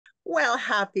Well,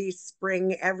 happy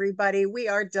spring, everybody. We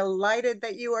are delighted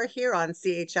that you are here on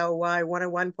CHLY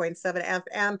 101.7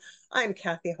 FM. I'm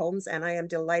Kathy Holmes, and I am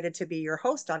delighted to be your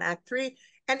host on Act 3.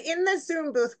 And in the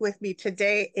Zoom booth with me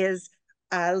today is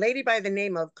a lady by the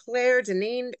name of Claire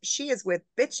Dineen. She is with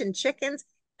Bitchin Chickens.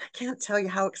 I can't tell you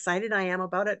how excited I am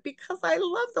about it because I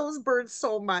love those birds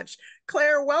so much.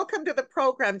 Claire, welcome to the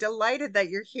program. Delighted that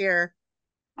you're here.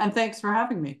 And thanks for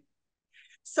having me.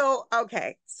 So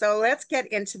let's get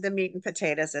into the meat and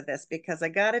potatoes of this because I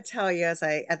got to tell you, at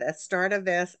the start of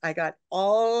this, I got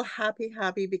all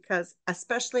happy because,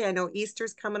 especially, I know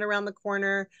Easter's coming around the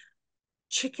corner.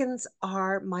 Chickens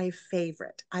are my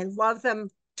favorite. I love them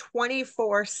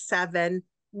 24/7.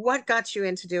 What got you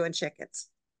into doing chickens?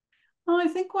 Well, I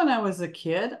think when I was a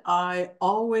kid, I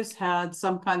always had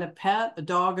some kind of pet, a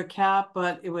dog, a cat,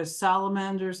 but it was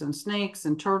salamanders and snakes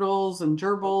and turtles and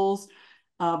gerbils.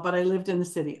 But I lived in the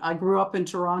city. I grew up in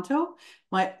Toronto.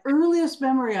 My earliest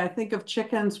memory, I think, of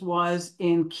chickens was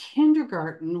in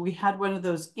kindergarten. We had one of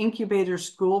those incubator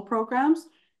school programs.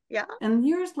 Yeah. And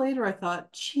years later, I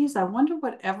thought, geez, I wonder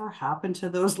whatever happened to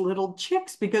those little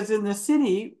chicks because in the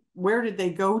city, where did they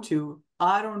go to?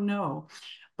 I don't know.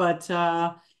 But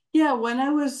yeah, when I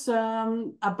was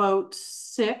about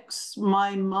 6,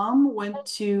 my mom went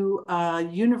to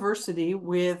university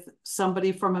with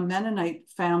somebody from a Mennonite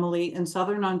family in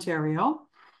Southern Ontario.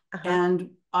 Uh-huh. And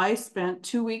I spent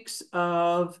 2 weeks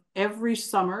of every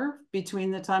summer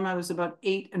between the time I was about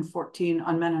 8 and 14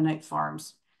 on Mennonite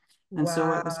farms. And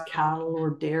so it was Wow. cattle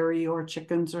or dairy or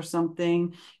chickens or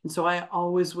something. And so I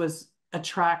always was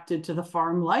attracted to the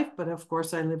farm life. But of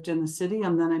course, I lived in the city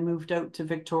and then I moved out to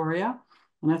Victoria.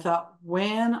 And I thought,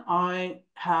 when I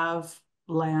have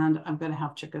land, I'm going to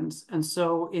have chickens. And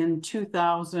so in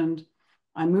 2000,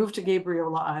 I moved to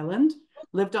Gabriola Island,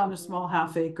 lived on a small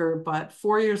half-acre, but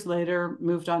 4 years later,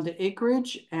 moved on to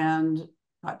acreage and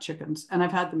got chickens. And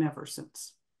I've had them ever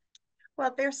since.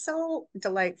 Well, they're so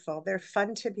delightful. They're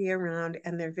fun to be around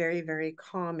and they're very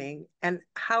calming. And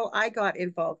how I got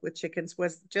involved with chickens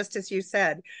was just as you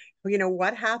said,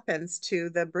 what happens to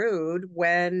the brood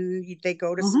when they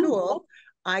go to Mhm. school?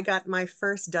 I got my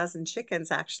first dozen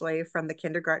chickens actually from the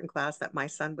kindergarten class that my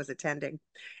son was attending.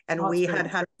 And Oh, it's we had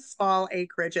great. had a small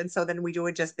acreage. And so then we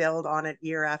would just build on it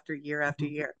year after year after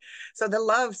Mhm. year. So the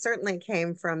love certainly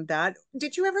came from that.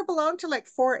 Did you ever belong to like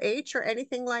 4-H or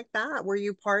anything like that? Were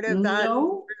you part of that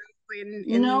No,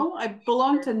 in no, I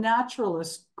belong to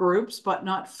naturalist groups, but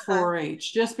not uh,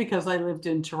 4-H, just because I lived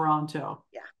in Toronto.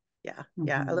 yeah, yeah,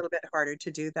 a Mhm. little bit harder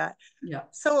to do that. Yeah.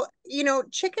 So,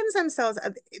 chickens themselves,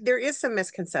 there is some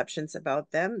misconceptions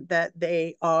about them that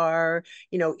they are,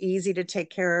 easy to take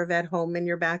care of at home in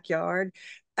your backyard.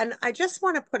 And I just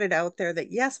want to put it out there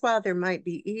that yes, while there might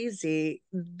be easy,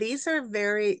 these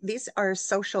are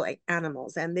social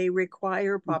animals and they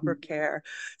require proper Mhm. care.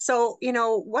 So,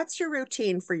 what's your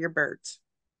routine for your birds?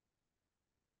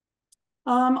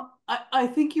 I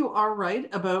think you are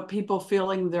right about people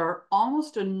feeling they're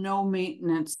almost a no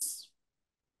maintenance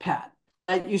pet.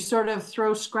 You sort of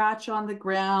throw scratch on the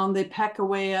ground, they peck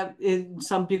away at in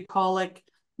some bucolic,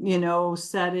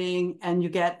 setting, and you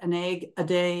get an egg a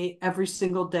day every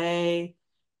single day.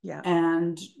 Yeah,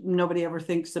 And nobody ever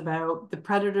thinks about the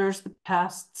predators, the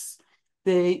pests,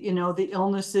 the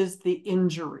illnesses, the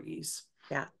injuries.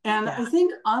 yeah, And yeah. I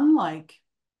think unlike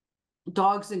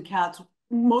dogs and cats,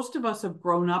 most of us have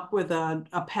grown up with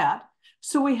a pet.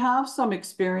 So we have some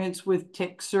experience with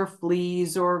ticks or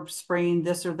fleas or spraying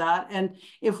this or that. And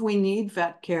if we need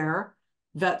vet care,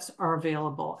 vets are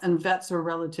available and vets are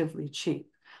relatively cheap.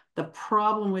 The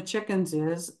problem with chickens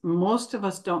is most of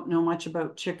us don't know much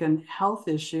about chicken health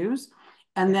issues.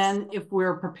 And Yes. then if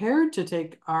we're prepared to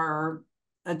take our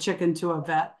a chicken to a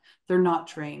vet, they're not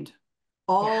trained. Yeah.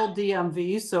 All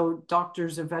DMVs, so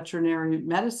doctors of veterinary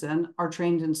medicine, are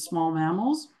trained in small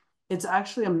mammals. It's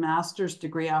actually a master's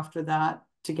degree after that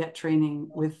to get training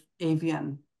with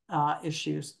avian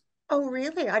issues. Oh,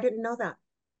 really? I didn't know that.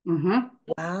 Mhm.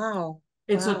 Wow.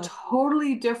 It's a Wow.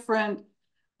 totally different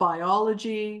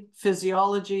biology,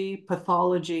 physiology,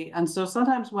 pathology. And so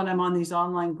sometimes when I'm on these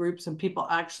online groups and people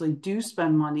actually do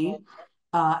spend money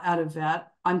at a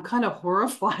vet, I'm kind of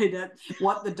horrified at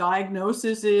what the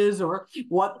diagnosis is or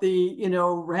what the,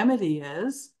 remedy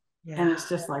is. And Yeah. it's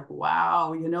just like,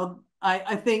 wow,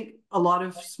 I think a lot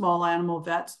of small animal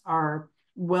vets are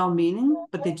well-meaning,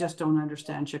 but they just don't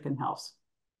understand chicken health.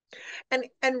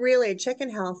 And really, chicken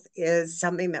health is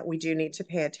something that we do need to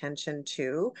pay attention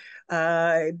to,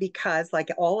 because like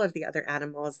all of the other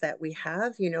animals that we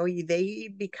have, they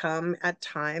become at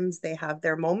times, they have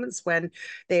their moments when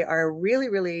they are really,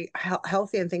 really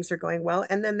healthy and things are going well.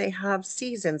 And then they have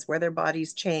seasons where their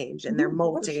bodies change and they're For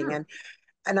molting. sure.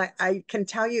 And I can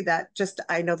tell you that just,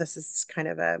 I know this is kind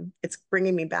of it's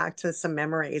bringing me back to some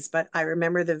memories, but I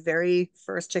remember the very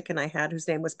first chicken I had, whose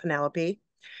name was Penelope.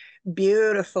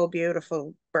 Beautiful,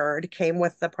 beautiful bird, came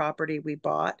with the property we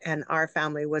bought, and our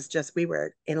family was just, we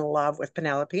were in love with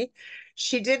Penelope.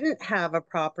 She didn't have a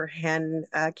proper hen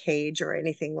cage or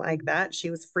anything like that.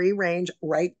 She was free range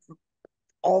right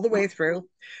all the way through.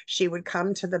 She would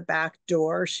come to the back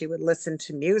door. She would listen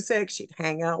to music. She'd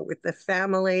hang out with the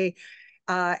family.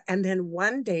 And then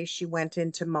one day she went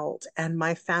into molt, and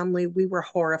my family, we were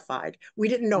horrified. We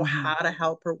didn't know Mm-hmm. how to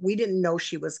help her. We didn't know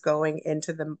she was going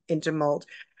into molt.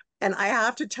 And I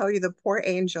have to tell you, the poor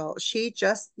angel, she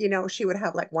just, she would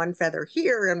have like one feather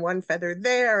here and one feather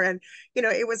there. And,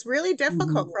 it was really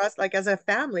difficult Mm-hmm. for us, like as a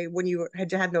family, when you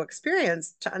had no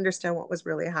experience, to understand what was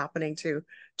really happening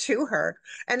to her.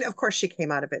 And of course she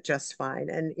came out of it just fine.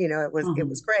 And, it was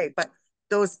Mm-hmm. great. But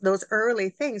those early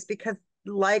things, because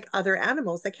like other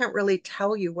animals, they can't really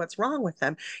tell you what's wrong with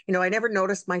them. I never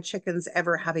noticed my chickens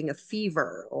ever having a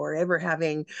fever or ever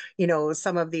having,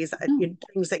 some of these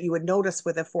things that you would notice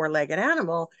with a four-legged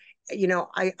animal.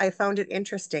 I found it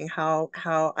interesting how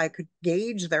I could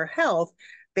gauge their health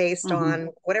based Mm-hmm. on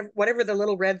whatever the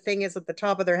little red thing is at the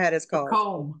top of their head is A called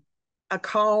comb, a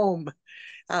comb.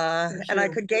 for And I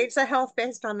sure. could gauge the health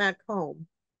based on that comb.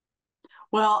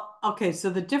 Well, okay, so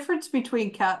the difference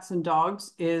between cats and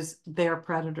dogs is they're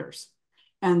predators.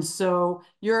 And so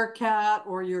your cat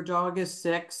or your dog is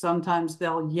sick, sometimes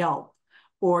they'll yelp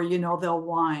or, they'll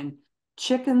whine.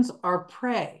 Chickens are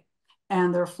prey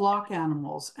and they're flock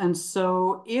animals. And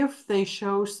so if they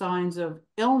show signs of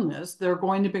illness, they're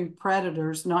going to be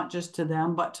predators, not just to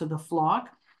them, but to the flock.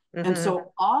 And Hmm.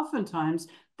 so oftentimes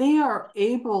they are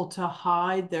able to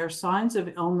hide their signs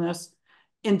of illness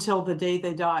until the day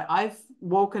they die. I've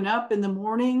woken up in the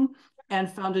morning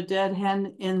and found a dead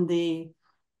hen in the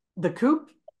coop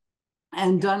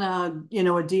and Yeah, done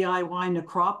a DIY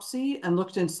necropsy and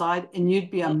looked inside, and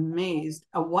you'd be amazed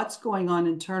at what's going on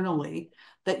internally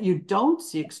that you don't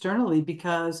see externally,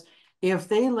 because if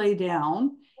they lay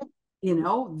down,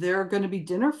 they're going to be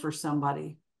dinner for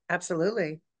somebody.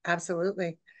 absolutely.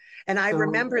 Absolutely. And I So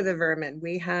remember the vermin.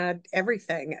 We had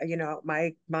everything.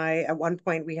 My at one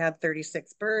point we had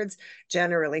 36 birds.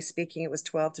 Generally speaking, it was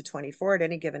 12 to 24 at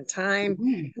any given time.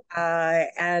 mhm.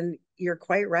 And you're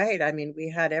quite right. I mean, we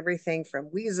had everything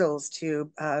from weasels to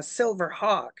silver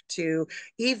hawk to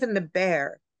even the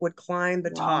bear would climb the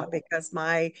top, Wow. because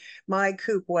my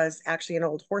coop was actually an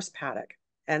old horse paddock.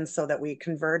 And so that we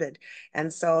converted.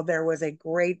 And so there was a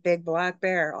great big black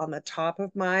bear on the top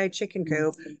of my chicken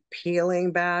coop,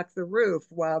 peeling back the roof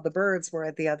while the birds were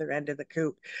at the other end of the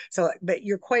coop. So, but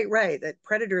you're quite right that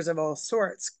predators of all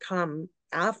sorts come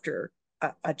after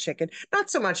a chicken, not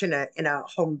so much in a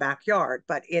home backyard,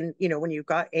 but in, when you've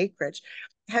got acreage.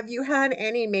 Have you had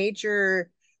any major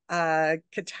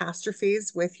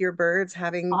catastrophes with your birds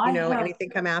having, I have anything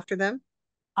come after them?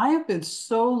 I have been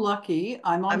so lucky.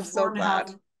 I'm on I'm four so and a half.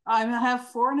 glad. I have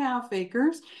 4.5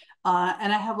 acres,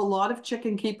 and I have a lot of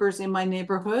chicken keepers in my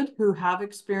neighborhood who have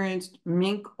experienced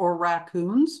mink or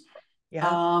raccoons.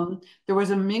 Yeah. There was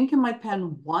a mink in my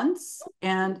pen once,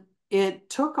 and it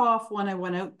took off when I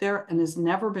went out there and has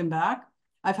never been back.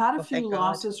 I've had a Oh, few thank God.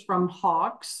 losses from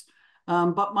hawks,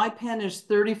 but my pen is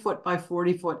 30 foot by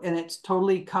 40 foot, and it's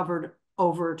totally covered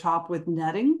over top with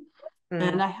netting.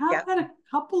 And Mm, I have yeah. had a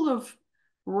couple of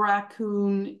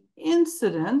raccoon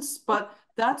incidents, but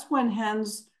that's when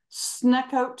hens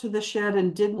snuck out to the shed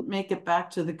and didn't make it back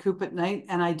to the coop at night,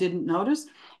 and I didn't notice.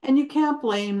 And you can't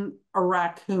blame a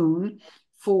raccoon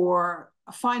for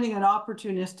finding an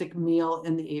opportunistic meal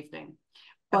in the evening.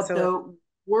 But Absolutely. the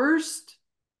worst,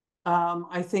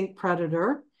 I think,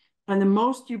 predator and the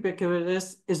most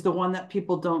ubiquitous is the one that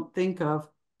people don't think of,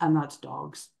 and that's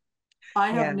dogs.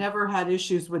 I have Yeah. never had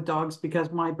issues with dogs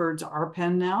because my birds are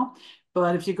penned now.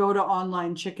 But if you go to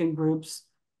online chicken groups,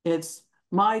 it's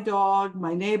my dog,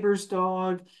 my neighbor's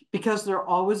dog, because they're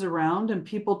always around and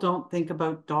people don't think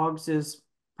about dogs as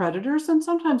predators. And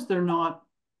sometimes they're not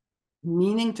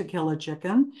meaning to kill a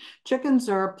chicken. Chickens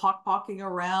are pock-pocking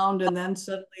around and then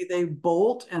suddenly they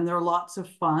bolt and they're lots of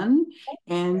fun. Yeah.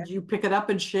 And you pick it up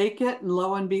and shake it, and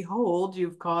lo and behold,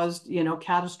 you've caused,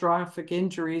 catastrophic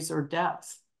injuries or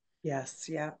death. Yes,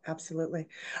 yeah, absolutely.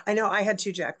 I know I had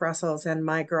two Jack Russells, and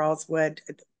my girls would.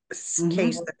 case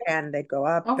Mm-hmm. the pan. They'd go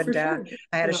up Oh, and for down. sure.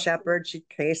 I had a Yeah. shepherd. She'd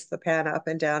case the pan up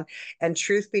and down. And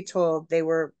truth be told, they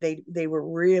were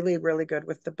really, really good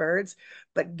with the birds.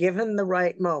 But given the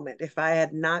right moment, if I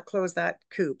had not closed that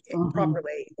coop Mm-hmm.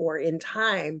 properly or in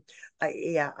time,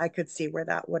 I could see where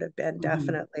that would have been Mm-hmm.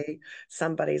 definitely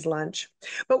somebody's lunch.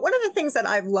 But one of the things that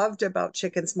I've loved about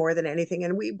chickens more than anything,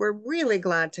 and we were really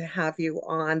glad to have you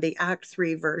on the Act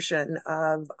Three version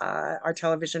of our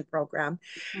television program,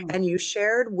 Mm-hmm. and you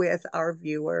shared with our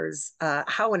viewers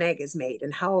how an egg is made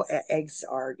and how eggs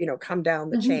are, come down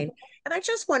the Mm-hmm. chain. And I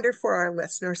just wondered, for our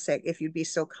listeners' sake, if you'd be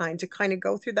so kind to kind of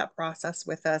go through that process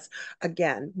with us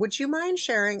again. Would you mind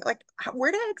sharing, like,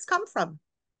 where do eggs come from?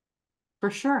 For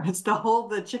sure. It's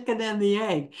the chicken and the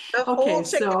egg. The whole Okay,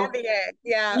 chicken and so the egg.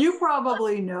 Yes. you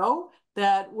probably know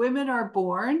that women are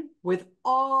born with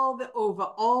all the ova,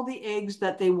 all the eggs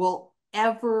that they will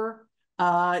ever,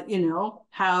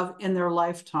 have in their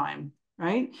lifetime,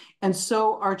 right? And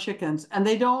so are chickens. And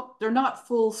they're not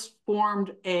full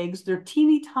formed eggs, they're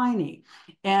teeny tiny.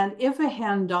 And if a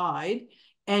hen died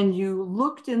and you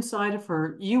looked inside of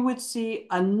her, you would see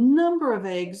a number of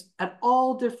eggs at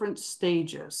all different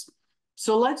stages.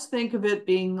 So let's think of it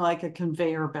being like a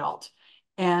conveyor belt.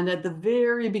 And at the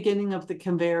very beginning of the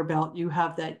conveyor belt, you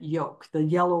have that yolk, the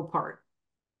yellow part.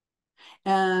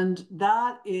 And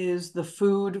that is the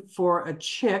food for a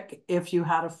chick if you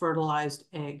had a fertilized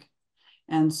egg.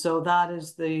 And so that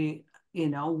is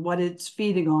what it's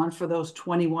feeding on for those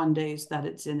 21 days that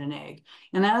it's in an egg.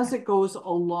 And as it goes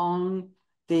along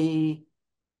the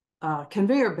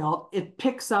conveyor belt, it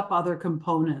picks up other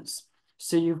components.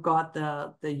 So you've got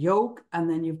the yolk, and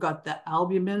then you've got the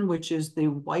albumin, which is the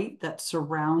white that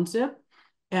surrounds it.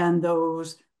 And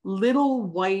those little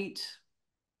white,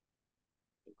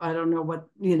 I don't know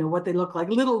what they look like,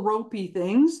 little ropey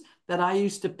things that I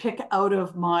used to pick out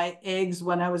of my eggs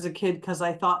when I was a kid because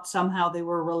I thought somehow they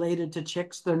were related to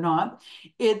chicks. They're not.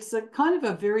 It's a kind of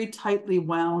a very tightly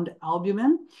wound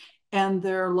albumin, and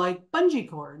they're like bungee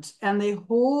cords, and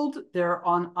they're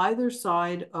on either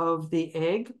side of the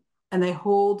egg, and they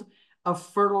hold a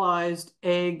fertilized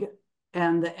egg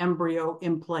and the embryo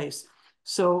in place.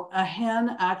 So a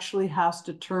hen actually has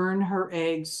to turn her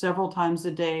eggs several times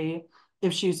a day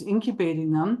if she's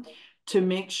incubating them to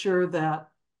make sure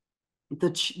that the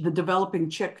developing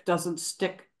chick doesn't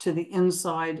stick to the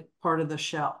inside part of the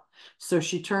shell. So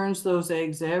she turns those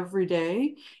eggs every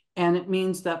day, and it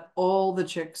means that all the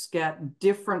chicks get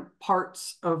different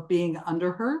parts of being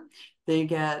under her. They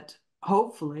get,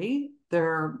 hopefully,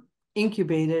 they're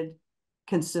incubated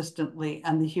consistently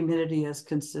and the humidity is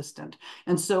consistent.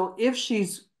 And so if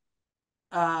she's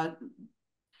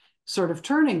sort of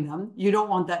turning them, you don't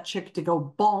want that chick to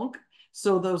go bonk.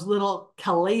 So those little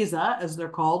caleza, as they're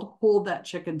called, hold that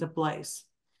chick into place.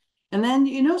 And then,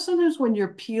 sometimes when you're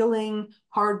peeling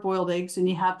hard-boiled eggs and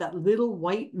you have that little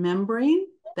white membrane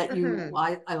that Mm-hmm.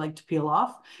 I like to peel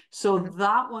off. So Mm-hmm.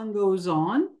 that one goes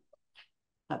on.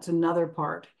 That's another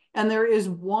part. And there is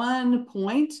one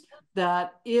point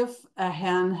that if a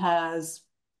hen has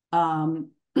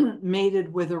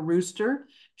mated with a rooster,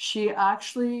 she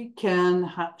actually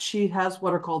she has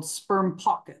what are called sperm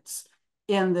pockets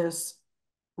in this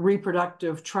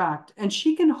reproductive tract. And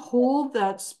she can hold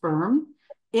that sperm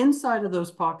inside of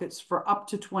those pockets for up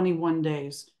to 21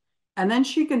 days. And then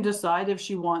she can decide if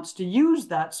she wants to use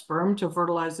that sperm to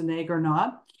fertilize an egg or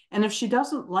not. And if she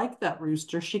doesn't like that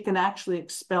rooster, she can actually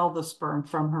expel the sperm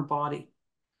from her body.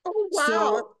 Oh, wow.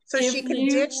 So So if she can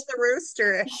ditch you, the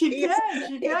rooster. she If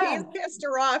he's can. pissed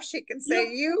her off, she can say,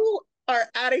 Yep, "You are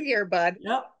out of here, bud."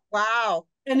 yep. Wow.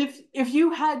 And if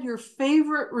you had your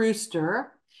favorite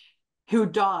rooster who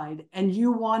died and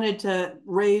you wanted to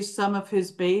raise some of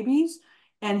his babies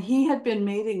and he had been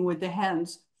mating with the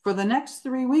hens for the next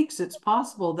 3 weeks, it's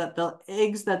possible that the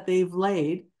eggs that they've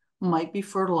laid might be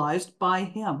fertilized by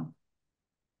him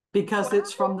because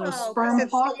it's from those Wow. Because sperm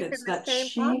it's safe in pockets the that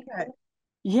same pocket.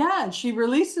 yeah, and she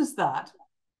releases that.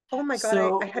 Oh my God,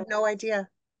 I So had no idea.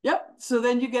 yep. So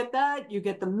then you get that, you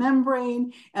get the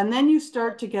membrane, and then you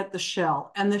start to get the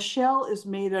shell. And the shell is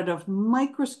made out of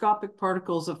microscopic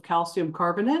particles of calcium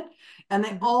carbonate, and they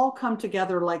Mhm. all come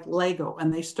together like Lego,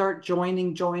 and they start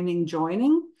joining, joining,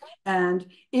 joining. And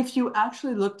if you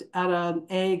actually looked at an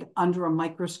egg under a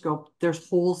microscope, there's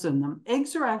holes in them.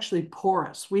 Eggs are actually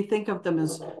porous. We think of them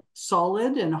as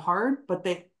solid and hard, but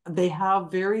they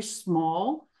have very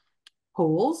small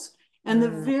holes. And the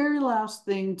Mm. very last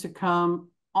thing to come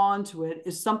onto it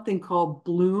is something called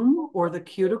bloom or the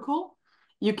cuticle.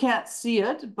 You can't see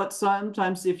it, but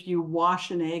sometimes if you wash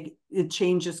an egg, it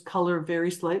changes color very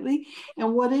slightly.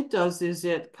 And what it does is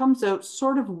it comes out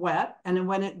sort of wet, and then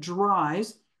when it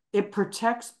dries, it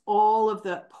protects all of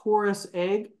that porous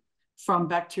egg from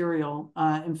bacterial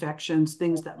infections,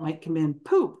 things that might come in,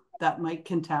 poop that might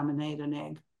contaminate an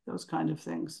egg, those kind of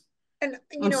things. And,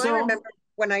 And I so, remember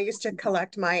when I used to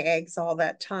collect my eggs all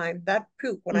that time, that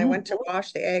poop, when I went mhm, to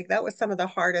wash the egg, that was some of the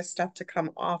hardest stuff to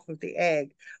come off of the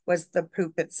egg was the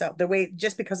poop itself, the way,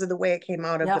 just because of the way it came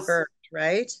out of the yes. bird,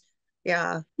 right?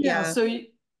 Yeah, Yeah, yeah. so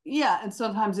yeah, and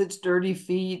sometimes it's dirty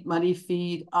feed, muddy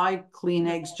feed. I clean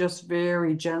eggs just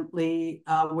very gently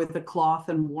with a cloth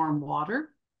and warm water.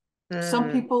 Some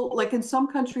Mm, people, like in some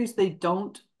countries, they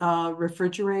don't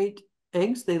refrigerate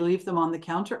eggs. They leave them on the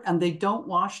counter and they don't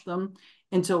wash them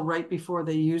until right before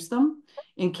they use them.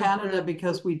 In Canada, mhm,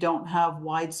 because we don't have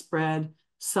widespread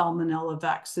salmonella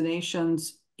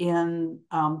vaccinations in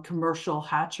commercial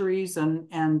hatcheries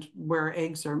and where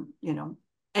eggs are,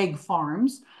 egg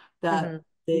farms, that mhm.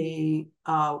 they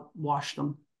wash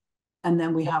them. And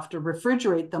then we have to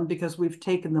refrigerate them because we've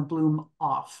taken the bloom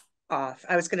off. Off.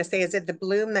 I was going to say, is it the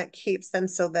bloom that keeps them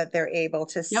so that they're able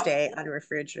to Yep. stay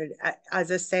unrefrigerated?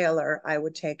 As a sailor, I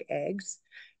would take eggs,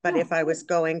 but Yeah. if I was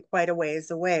going quite a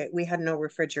ways away, we had no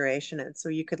refrigeration, and so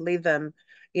you could leave them,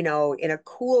 in a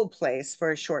cool place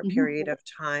for a short Mm-hmm. period of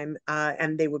time,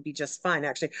 and they would be just fine.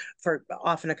 Actually, for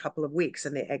often a couple of weeks,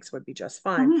 and the eggs would be just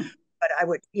fine. Mm-hmm. But I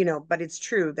would, but it's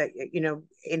true that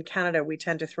in Canada we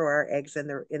tend to throw our eggs in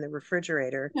the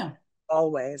refrigerator Yeah.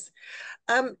 always.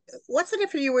 Um, what's the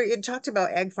difference? You talked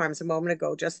about egg farms a moment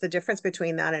ago, just the difference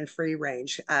between that and free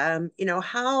range. How,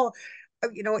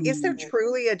 is there Mm.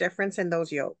 truly a difference in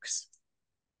those yolks?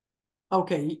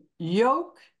 Okay,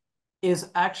 yolk is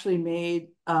actually made,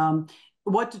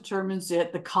 what determines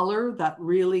it, the color, that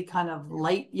really kind of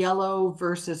light yellow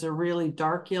versus a really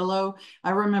dark yellow. I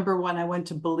remember when I went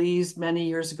to Belize many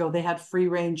years ago, they had free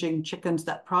ranging chickens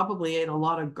that probably ate a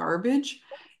lot of garbage.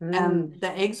 Mm. And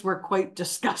the eggs were quite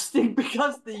disgusting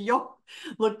because the yolk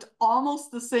looked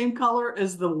almost the same color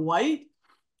as the white.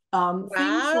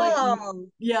 Things like, Wow.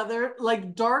 yeah, they're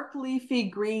like dark leafy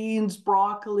greens,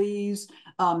 broccolis,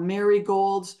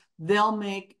 marigolds, they'll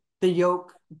make the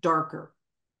yolk darker.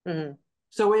 Mm-hmm.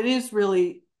 So it is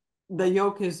really, the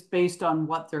yolk is based on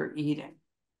what they're eating.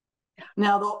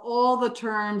 Now, all the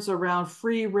terms around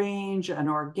free range and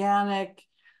organic,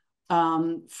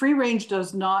 free range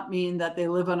does not mean that they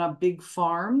live on a big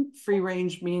farm. Free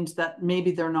range means that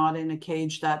maybe they're not in a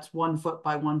cage that's 1 foot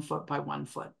by 1 foot by 1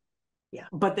 foot, Yeah.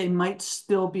 but they might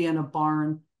still be in a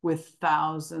barn with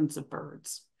thousands of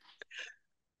birds.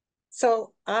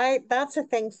 So that's a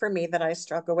thing for me that I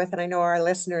struggle with, and I know our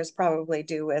listeners probably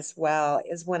do as well,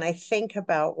 is when I think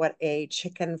about what a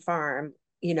chicken farm,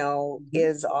 Mm-hmm.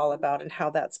 is all about and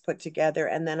how that's put together.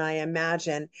 And then I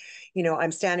imagine,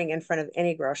 I'm standing in front of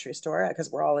any grocery store because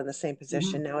we're all in the same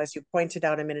position Mm-hmm. now. As you pointed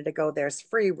out a minute ago, there's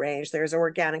free range, there's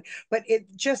organic, but it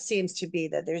just seems to be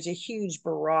that there's a huge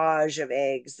barrage of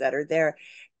eggs that are there.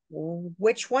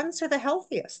 Which ones are the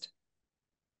healthiest?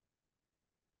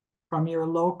 From your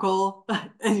local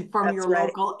That's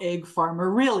right. egg farmer,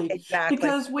 really. Exactly.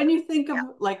 Because when you think of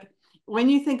like, when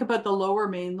you think about the lower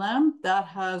mainland, that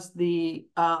has the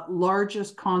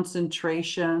largest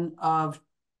concentration of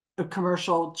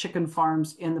commercial chicken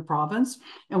farms in the province.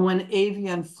 And when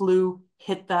avian flu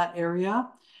hit that area,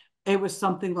 it was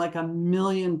something like 1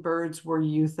 million birds were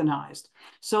euthanized.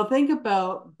 So think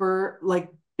about like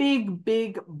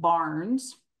big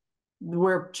barns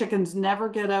where chickens never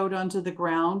get out onto the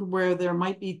ground, where there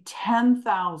might be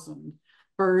 10,000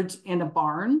 birds in a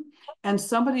barn. And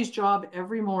somebody's job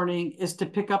every morning is to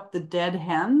pick up the dead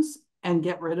hens and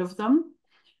get rid of them.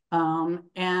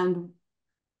 And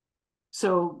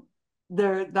so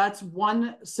that's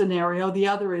one scenario. The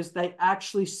other is they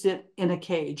actually sit in a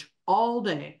cage all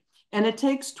day. And it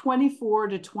takes 24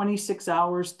 to 26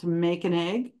 hours to make an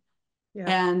egg. Yeah.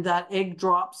 And that egg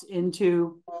drops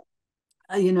into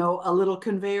a little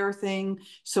conveyor thing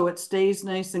so it stays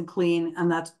nice and clean,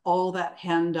 and that's all that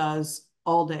hen does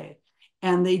all day.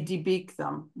 And they debeak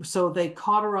them, so they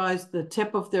cauterize the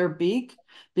tip of their beak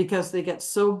because they get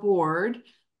so bored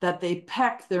that they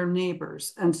peck their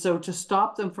neighbors. And so to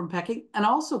stop them from pecking and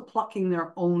also plucking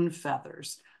their own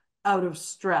feathers out of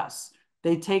stress,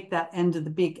 they take that end of the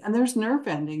beak, and there's nerve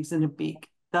endings in a beak.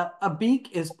 That a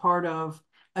beak is part of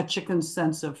a chicken's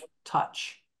sense of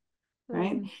touch,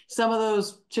 right? Mm. Some of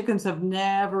those chickens have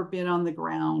never been on the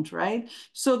ground, right?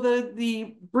 So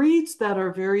the breeds that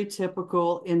are very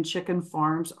typical in chicken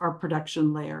farms are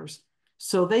production layers.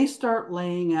 So they start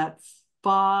laying at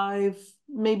 5,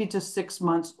 maybe to 6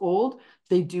 months old.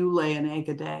 They do lay an egg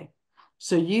a day.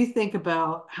 So you think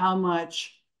about how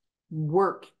much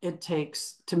work it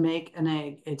takes to make an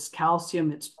egg. It's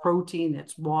calcium, it's protein,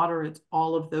 it's water, it's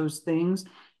all of those things.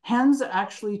 Hens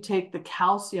actually take the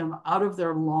calcium out of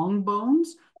their long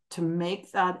bones to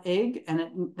make that egg,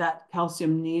 and that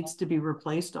calcium needs to be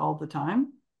replaced all the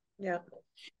time. Yeah.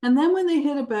 And then when they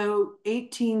hit about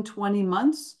 18, 20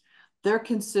 months, they're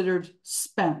considered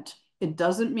spent. It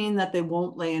doesn't mean that they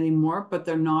won't lay anymore, but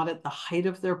they're not at the height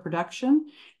of their production.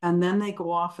 And then they go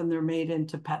off and they're made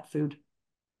into pet food.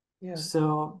 Yeah.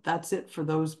 So that's it for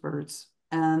those birds.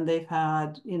 And they've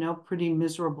had, pretty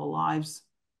miserable lives.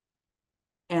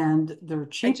 And they're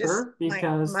cheaper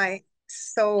because my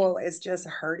soul is just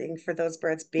hurting for those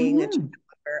birds being a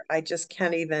cheaper.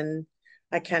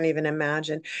 I can't even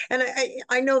imagine. And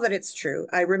I know that it's true.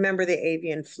 I remember the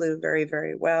avian flu very,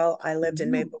 very well. I lived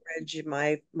in Maple Ridge.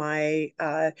 My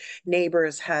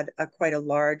neighbors had quite a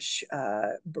large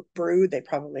brood. They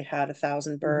probably had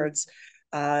 1,000 birds.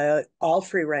 All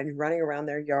free range, running around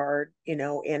their yard, in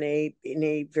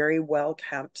a very well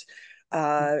kept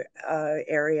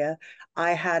area.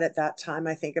 I had at that time,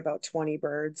 I think, about 20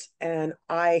 birds, and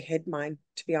I hid mine,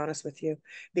 to be honest with you,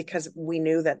 because we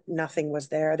knew that nothing was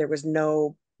there. There was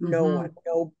no one,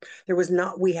 there was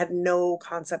not, we had no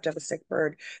concept of a sick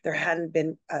bird. There hadn't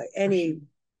been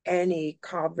any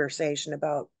conversation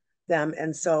about them.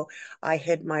 And so I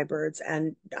hid my birds.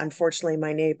 And unfortunately,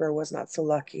 my neighbor was not so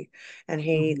lucky, and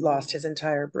he lost his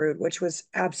entire brood, which was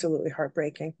absolutely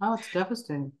heartbreaking. Oh, it's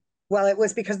devastating. Well, it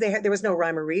was because there was no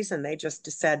rhyme or reason. They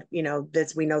just said,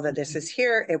 this, we know that this is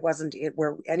here. It wasn't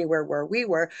where anywhere where we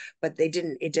were, but it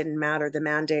didn't matter. The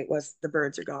mandate was the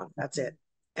birds are gone. That's it.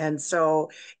 And so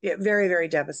very, very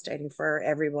devastating for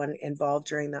everyone involved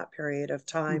during that period of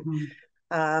time.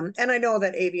 And I know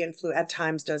that avian flu at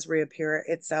times does reappear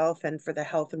itself, and for the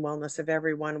health and wellness of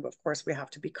everyone, of course, we have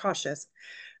to be cautious.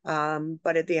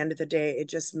 But at the end of the day, it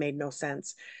just made no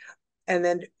sense. And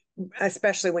then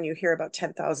especially when you hear about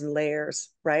 10,000 layers,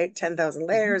 right? 10,000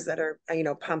 layers that are,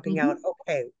 pumping out.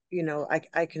 Okay.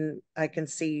 I can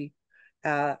see,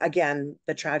 again,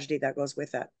 the tragedy that goes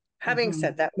with that. Having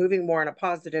said that, moving more on a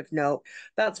positive note,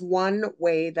 that's one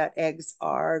way that eggs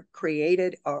are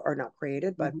created, or not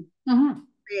created, but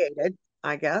created,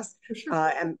 I guess, For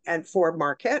sure. and for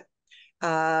market.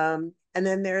 And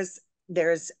then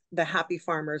there's the happy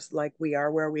farmers like we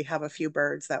are, where we have a few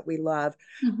birds that we love.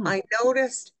 I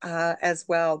noticed as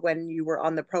well when you were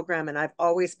on the program, and I've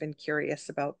always been curious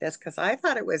about this because I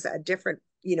thought it was a different,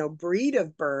 breed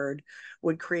of bird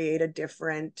would create a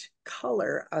different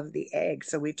color of the egg.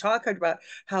 So we talked about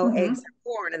how eggs are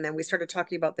born, and then we started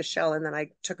talking about the shell, and then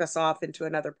I took us off into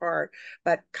another part.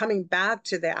 But coming back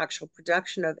to the actual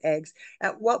production of eggs,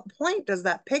 at what point does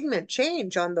that pigment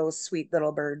change on those sweet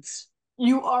little birds?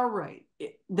 You are right.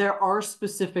 There are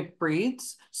specific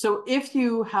breeds. So if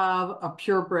you have a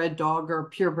purebred dog or a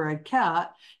purebred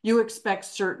cat, you expect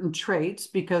certain traits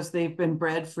because they've been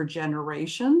bred for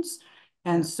generations.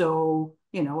 And so,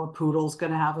 a poodle's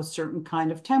going to have a certain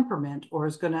kind of temperament, or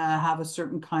is going to have a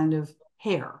certain kind of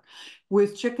hair.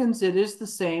 With chickens, it is the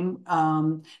same,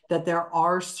 that there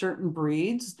are certain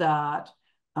breeds that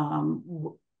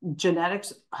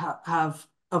genetics have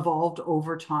evolved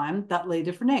over time that lay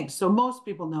different eggs. So most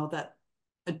people know that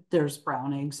there's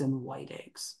brown eggs and white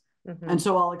eggs. And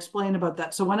so I'll explain about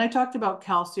that. So when I talked about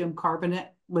calcium carbonate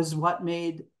was what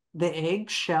made the egg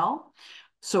shell.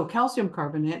 So calcium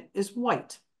carbonate is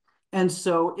white. And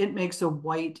so it makes a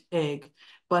white egg.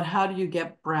 But how do you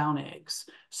get brown eggs?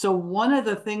 So one of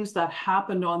the things that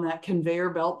happened on that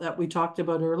conveyor belt that we talked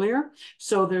about earlier,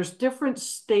 so there's different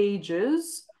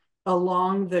stages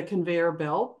along the conveyor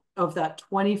belt of that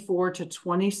 24 to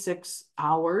 26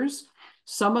 hours.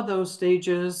 Some of those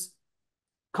stages,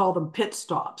 call them pit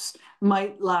stops,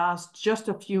 might last just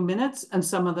a few minutes, and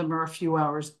some of them are a few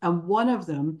hours. And one of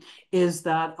them is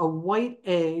that a white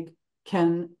egg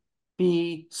can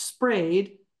be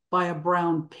sprayed by a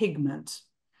brown pigment.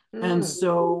 And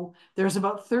so there's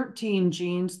about 13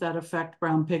 genes that affect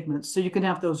brown pigments. So you can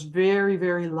have those very,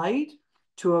 very light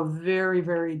to a very,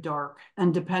 very dark.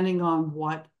 And depending on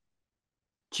what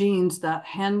genes that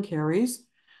hen carries.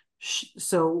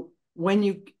 So when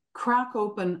you crack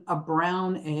open a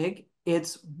brown egg,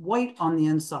 it's white on the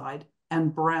inside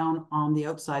and brown on the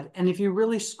outside. And if you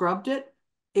really scrubbed it,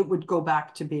 it would go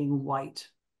back to being white.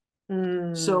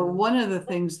 So one of the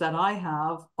things that I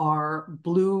have are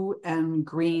blue and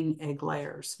green egg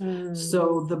layers.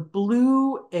 So the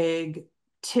blue egg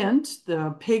tint,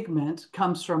 the pigment,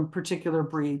 comes from particular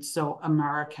breeds. So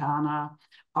Americana,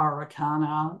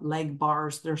 Araucana,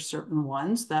 Legbars, there's certain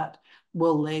ones that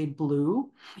will lay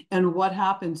blue. And what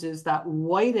happens is that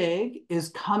white egg is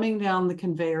coming down the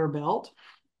conveyor belt,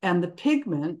 and the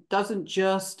pigment doesn't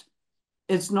just,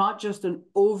 it's not just an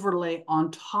overlay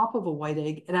on top of a white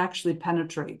egg, it actually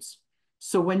penetrates.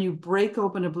 So when you break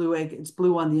open a blue egg, it's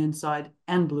blue on the inside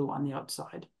and blue on the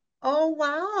outside. Oh,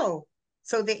 wow.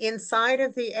 So the inside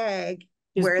of the egg,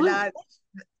 Is where blue. that,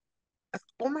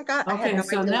 oh my God, I had Okay, no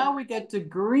so idea. now we get to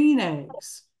green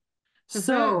eggs. Hmm.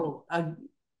 So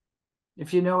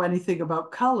if you know anything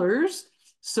about colors,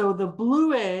 so the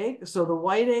blue egg, so the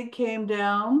white egg came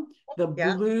down, the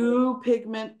Yeah. blue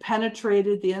pigment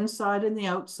penetrated the inside and the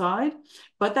outside,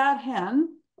 but that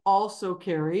hen also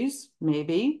carries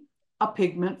maybe a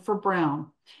pigment for brown.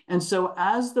 And so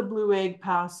as the blue egg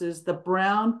passes, the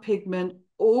brown pigment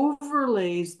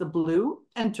overlays the blue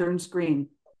and turns green.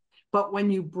 But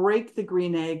when you break the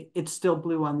green egg, it's still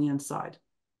blue on the inside.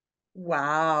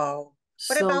 Wow.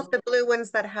 What about So the blue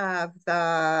ones that have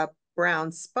the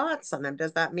brown spots on them?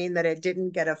 Does that mean that it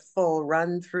didn't get a full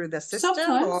run through the system,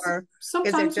 sometimes, or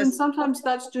is it sometimes, and just, sometimes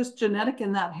that's just genetic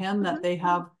in that hen that mhm, they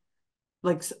have.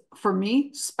 Like for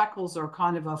me, speckles are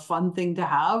kind of a fun thing to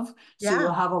have. So yeah.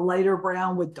 you'll have a lighter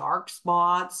brown with dark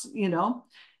spots, you know.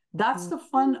 That's the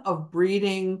fun Mhm. of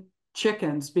breeding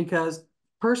chickens because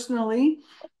personally,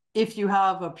 if you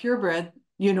have a purebred,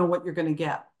 you know what you're going to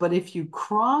get. But if you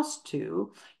cross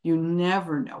two, you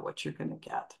never know what you're going to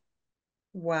get.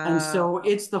 And Wow. so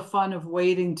it's the fun of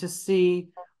waiting to see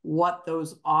what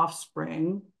those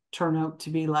offspring turn out to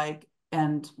be like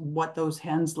and what those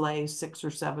hens lay 6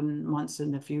 or 7 months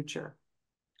in the future.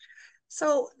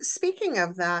 So, speaking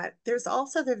of that, there's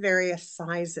also the various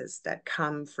sizes that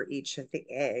come for each of the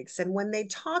eggs. And when they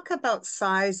talk about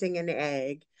sizing an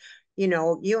egg,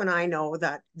 you and I know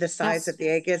that the size of Yes. the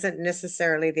egg isn't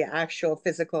necessarily the actual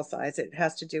physical size, it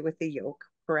has to do with the yolk,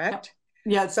 Yep. correct?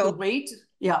 Yeah, it's the So, weight.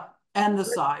 Yeah. And the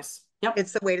size. Yep.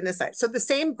 it's the weight and the size. So, the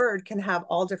same bird can have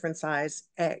all different size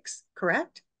eggs,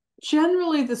 correct?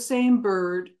 Generally, the same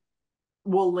bird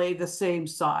will lay the same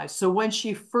size. So when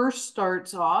she first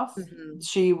starts off, Hmm.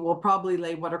 she will probably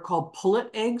lay what are called pullet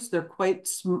eggs. They're quite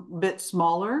bit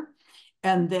smaller.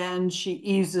 And then she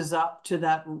eases up to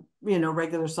that,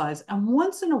 regular size. And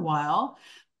once in a while,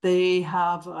 they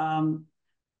have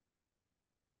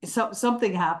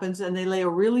something happens and they lay a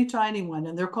really tiny one,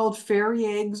 and they're called fairy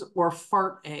eggs or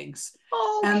fart eggs.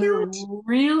 Oh, And they're cute.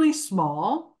 really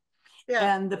small Yeah,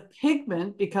 and the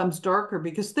pigment becomes darker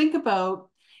because think about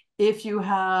if you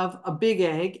have a big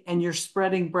egg and you're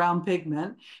spreading brown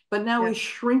pigment, but now yeah. we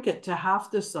shrink it to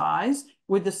half the size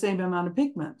with the same amount of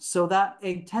pigment. So that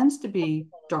egg tends to be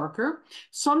darker.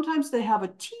 Sometimes they have a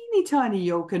teeny tiny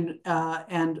yolk and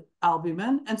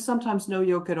albumin, and sometimes no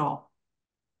yolk at all.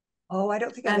 Oh, I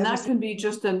don't think I've And ever that seen. can be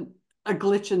just a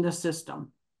glitch in the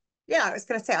system. Yeah, I was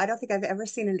going to say, I don't think I've ever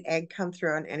seen an egg come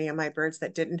through on any of my birds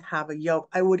that didn't have a yolk.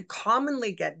 I would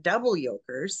commonly get double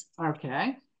yolkers.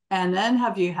 Okay. And then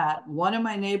have you had one of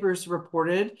my neighbors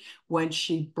reported when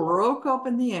she broke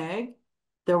open the egg,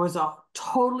 there was a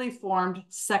totally formed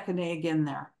second egg in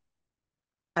there.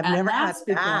 I've And never had that's that.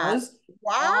 because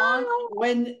on Wow.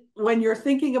 when you're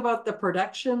thinking about the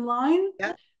production line,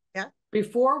 Yeah, yeah.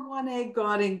 before one egg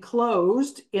got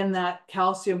enclosed in that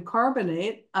calcium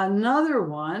carbonate, another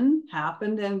one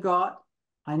happened and got,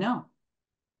 I know.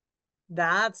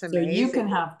 That's So you amazing. can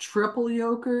have triple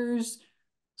yolkers.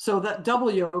 So that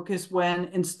double yolk is when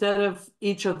instead of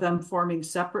each of them forming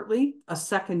separately, a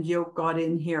second yolk got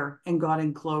in here and got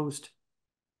enclosed.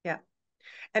 Yeah.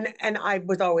 And I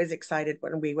was always excited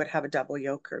when we would have a double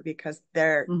yolker because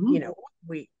they're, Mm-hmm.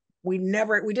 we we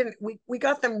never we didn't we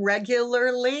got them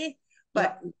regularly,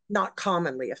 but Yep. not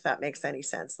commonly, if that makes any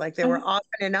sense. Like they were And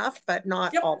often enough, but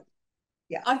not yep, all.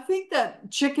 Yeah. I think that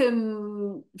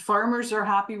chicken farmers are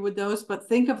happy with those, but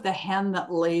think of the hen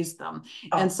that lays them.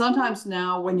 And Oh, sometimes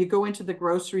now, when you go into the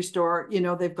grocery store,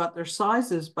 they've got their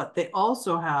sizes, but they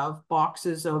also have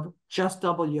boxes of just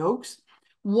double yolks.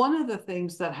 One of the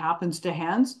things that happens to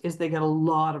hens is they get a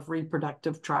lot of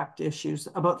reproductive tract issues.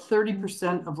 About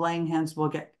 30% of laying hens will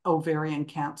get ovarian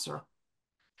cancer.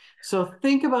 So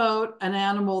think about an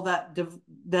animal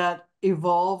that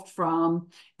evolved from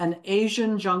an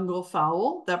Asian jungle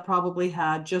fowl that probably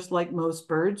had, just like most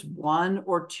birds, 1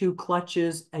 or 2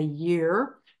 clutches a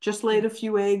year, just yeah, laid a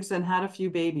few eggs and had a few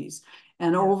babies.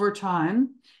 And yeah. over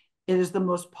time, it is the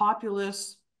most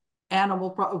populous animal,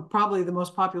 probably the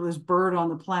most populous bird on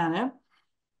the planet.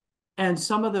 And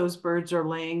some of those birds are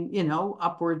laying,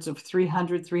 upwards of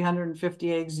 300,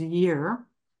 350 eggs a year.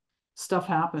 Stuff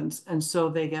happens. And so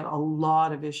they get a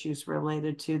lot of issues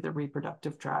related to the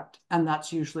reproductive tract. And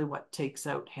that's usually what takes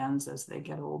out hens as they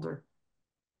get older.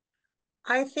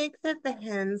 I think that the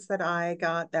hens that I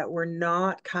got that were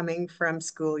not coming from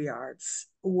schoolyards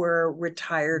were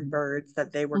retired birds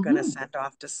that they were going to Mm-hmm. send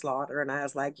off to slaughter. And I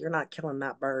was like, you're not killing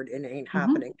that bird. It ain't Mm-hmm.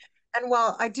 happening. And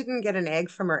while I didn't get an egg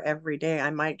from her every day, I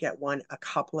might get one a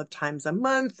couple of times a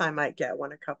month. I might get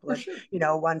one a couple For of,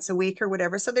 sure. once a week or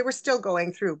whatever. So they were still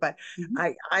going through, but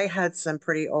Mhm. I had some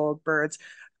pretty old birds.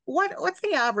 What's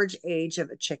the average age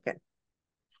of a chicken?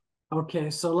 Okay,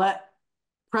 so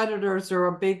predators are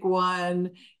a big one,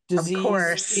 Of disease,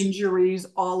 course. injuries,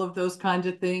 all of those kinds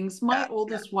of things. My Yeah, yeah.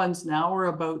 oldest ones now are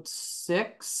about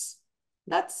 6.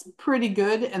 That's pretty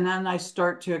good. And then I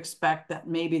start to expect that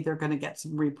maybe they're going to get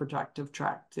some reproductive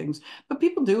tract things. But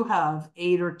people do have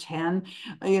 8 or 10.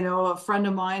 You know, a friend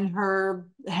of mine, her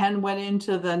hen went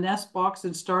into the nest box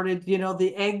and started,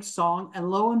 the egg song. And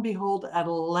lo and behold, at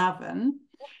 11,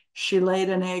 she laid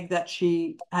an egg that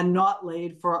she had not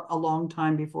laid for a long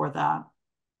time before that.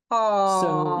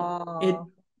 So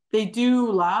Oh, they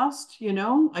do last.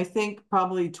 I think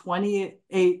probably 28,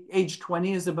 age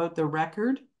 20 is about the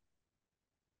record.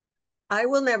 I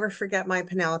will never forget my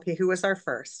Penelope, who was our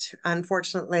first.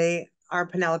 Unfortunately, our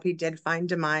Penelope did find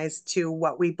demise to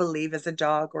what we believe is a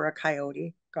dog or a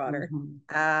coyote. Got her.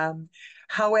 Mhm. Um,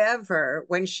 However,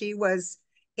 when she was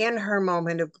in her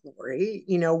moment of glory,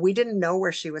 we didn't know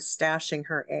where she was stashing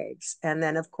her eggs. And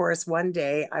then, of course, one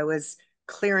day I was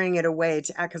clearing it away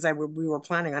to because we were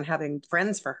planning on having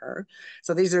friends for her.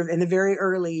 So these are in the very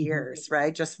early Mhm. years,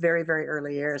 right? Just very, very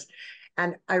early years.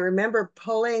 And I remember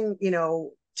pulling,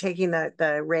 taking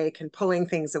the rake and pulling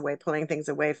things away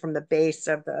from the base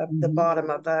of the Mhm. bottom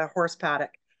of the horse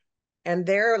paddock. And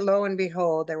there, lo and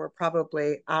behold, there were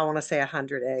probably, I want to say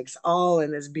 100 eggs, all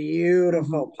in this Mhm.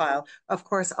 beautiful pile. Of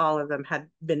course, all of them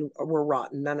were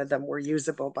rotten. None of them were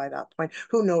usable by that point.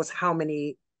 Who knows how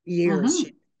many years she'd Mhm.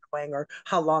 been going or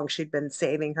how long she'd been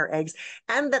saving her eggs.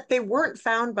 And that they weren't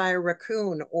found by a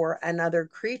raccoon or another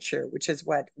creature, which is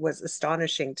what was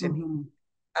astonishing to me.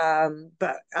 Mhm.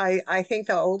 But I think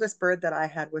the oldest bird that I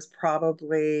had was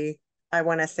probably, I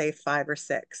want to say 5 or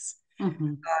 6.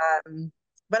 Mhm. Um,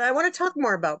 but I want to talk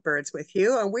more about birds with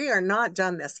you, and we are not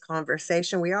done this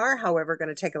conversation. We are, however,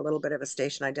 going to take a little bit of a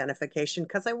station identification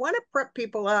because I want to prep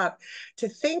people up to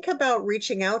think about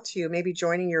reaching out to you, maybe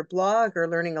joining your blog or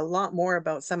learning a lot more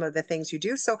about some of the things you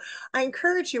do. So I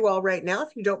encourage you all right now,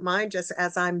 if you don't mind, just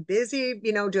as I'm busy,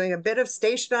 doing a bit of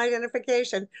station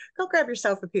identification, go grab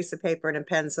yourself a piece of paper and a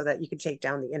pen so that you can take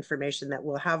down the information that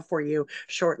we'll have for you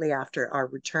shortly after our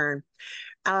return.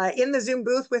 In the Zoom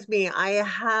booth with me, I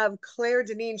have Claire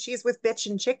Dineen. She's with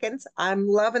Bitchin Chickens. I'm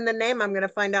loving the name. I'm going to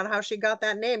find out how she got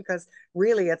that name because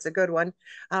really it's a good one.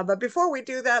 But before we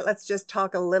do that, let's just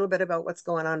talk a little bit about what's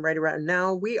going on right around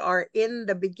now. We are in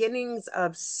the beginnings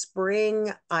of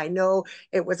spring. I know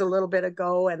it was a little bit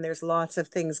ago, and there's lots of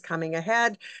things coming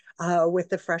ahead with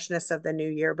the freshness of the new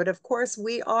year. But of course,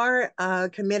 we are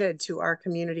committed to our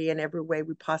community in every way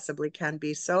we possibly can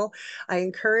be. So I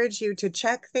encourage you to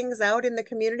check things out in the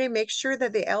community. Make sure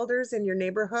that the elders in your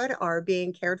neighborhood are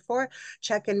being cared for.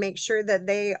 Check and make sure that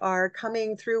they are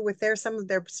coming through with some of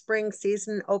their spring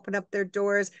season, open up their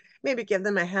doors, maybe give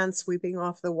them a hand sweeping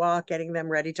off the walk, getting them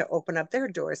ready to open up their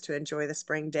doors to enjoy the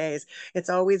spring days. It's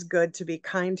always good to be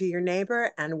kind to your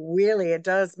neighbor, and really it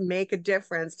does make a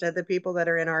difference to the people that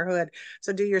are in our hood.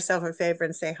 So do yourself a favor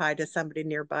and say hi to somebody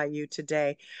nearby you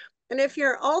today. And if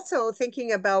you're also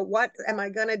thinking about what am I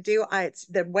going to do,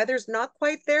 the weather's not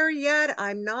quite there yet.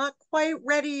 I'm not quite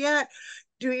ready yet.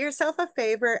 Do yourself a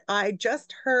favor. I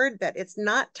just heard that it's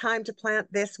not time to plant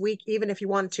this week, even if you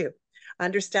want to.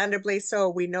 Understandably so.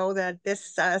 We know that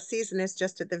this season is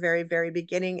just at the very, very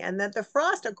beginning, and that the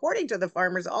frost, according to the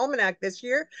Farmer's Almanac this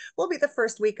year, will be the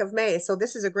first week of May. So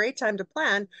this is a great time to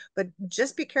plant, but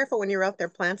just be careful when you're out there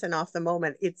planting off the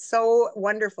moment. It's so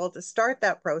wonderful to start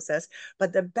that process,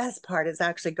 but the best part is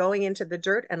actually going into the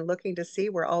dirt and looking to see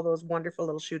where all those wonderful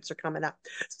little shoots are coming up.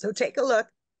 So take a look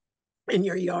in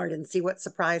your yard and see what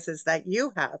surprises that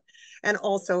you have. And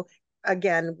also,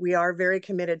 again, we are very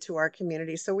committed to our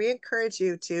community. So we encourage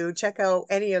you to check out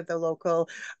any of the local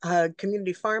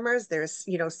community farmers. There's,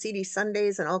 seedy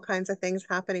Sundays and all kinds of things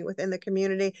happening within the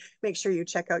community. Make sure you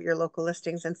check out your local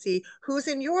listings and see who's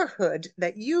in your hood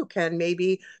that you can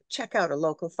maybe check out: a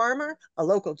local farmer, a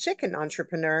local chicken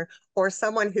entrepreneur, or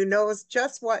someone who knows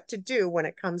just what to do when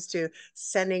it comes to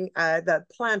sending the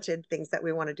planted things that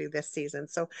we want to do this season.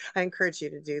 So I encourage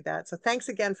you to do that. So thanks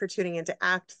again for tuning into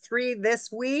Act 3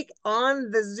 this week.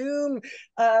 On the Zoom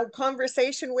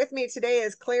conversation with me today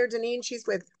is Claire Dineen. She's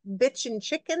with Bitchin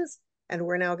Chickens, and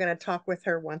we're now going to talk with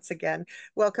her once again.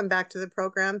 Welcome back to the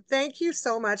program. Thank you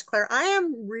so much, Claire. I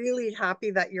am really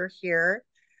happy that you're here.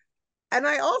 And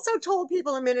I also told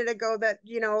people a minute ago that,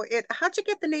 how'd you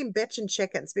get the name Bitchin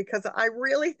Chickens? Because I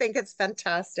really think it's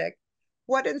fantastic.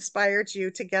 What inspired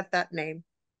you to get that name?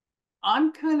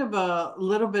 I'm kind of a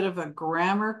little bit of a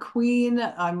grammar queen.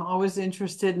 I'm always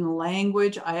interested in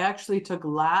language. I actually took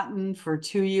Latin for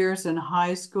 2 years in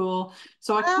high school.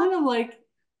 So I kind of like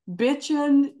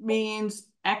bitchin means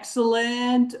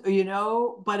excellent,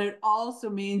 but it also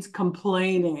means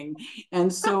complaining.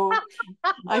 And so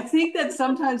I think that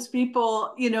sometimes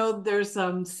people, there's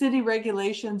some city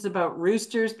regulations about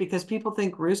roosters because people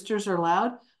think roosters are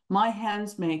loud. My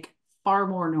hens make far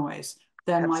more noise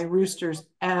than my Absolutely. roosters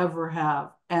ever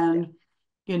have. And,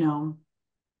 you know,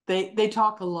 they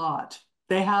talk a lot.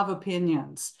 They have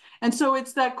opinions. And so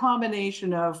it's that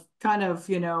combination of kind of,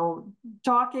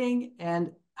 talking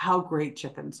and how great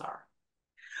chickens are.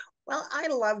 Well, I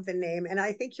love the name, and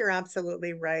I think you're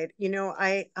absolutely right.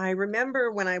 I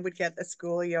remember when I would get the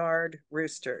schoolyard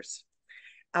roosters.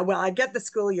 Well, I get the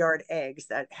schoolyard eggs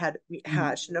that had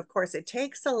hatched, and of course, it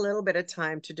takes a little bit of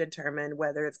time to determine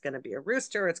whether it's going to be a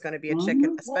rooster or it's going to be a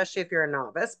chicken, Mm-hmm. especially if you're a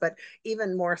novice. But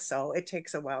even more so, it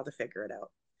takes a while to figure it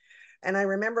out. And I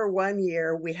remember one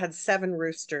year we had 7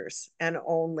 roosters and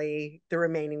only the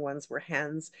remaining ones were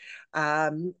hens.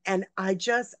 And I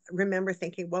just remember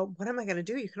thinking, well, what am I going to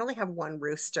do? You can only have one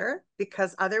rooster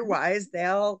because otherwise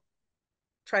they'll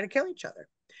try to kill each other.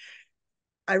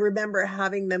 I remember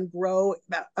having them grow,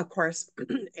 of course,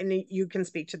 and you can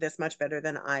speak to this much better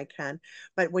than I can.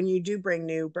 But when you do bring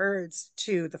new birds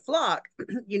to the flock,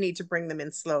 you need to bring them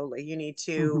in slowly. You need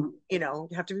to, Mm-hmm.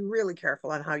 you have to be really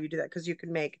careful on how you do that because you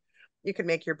can make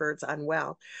your birds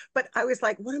unwell. But I was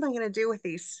like, what am I going to do with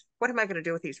these? What am I going to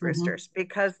do with these Mm-hmm. roosters?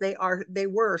 Because they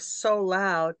were so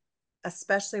loud,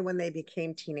 especially when they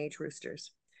became teenage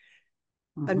roosters.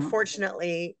 Mm-hmm.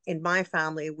 Unfortunately, in my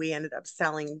family, we ended up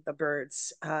selling the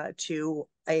birds to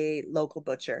a local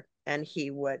butcher, and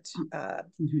Mm-hmm.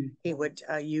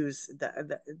 use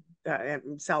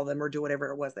and sell them or do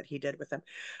whatever it was that he did with them.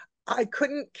 I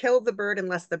couldn't kill the bird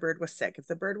unless the bird was sick. If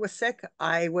the bird was sick,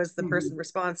 I was the Mm-hmm. person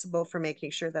responsible for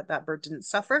making sure that that bird didn't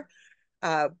suffer.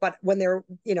 But when they're,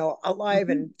 alive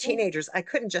Mm-hmm. and teenagers, I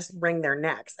couldn't just wring their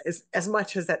necks as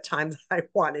much as at times I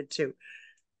wanted to.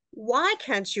 Why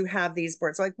can't you have these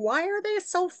birds? Like, why are they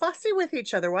so fussy with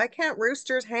each other? Why can't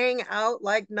roosters hang out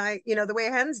like night, the way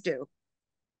hens do?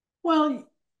 Well,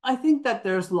 I think that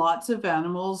there's lots of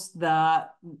animals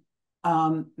that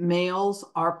males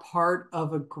are part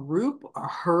of a group, a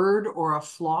herd, or a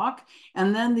flock,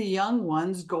 and then the young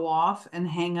ones go off and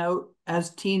hang out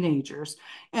as teenagers.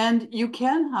 And you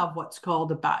can have what's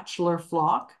called a bachelor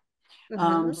flock.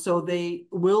 Mm-hmm. So they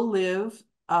will live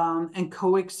and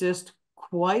coexist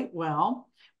quite well,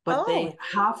 but Oh, they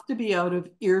have to be out of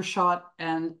earshot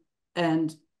and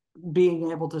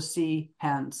being able to see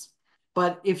hens.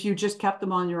 But if you just kept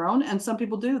them on your own, and some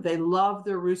people do, they love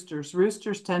their roosters.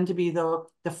 Roosters tend to be the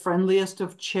friendliest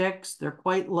of chicks. They're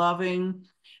quite loving.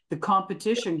 The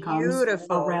competition comes beautiful,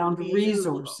 around beautiful.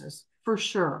 resources for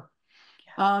sure.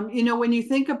 When you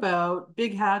think about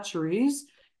big hatcheries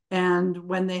and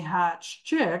when they hatch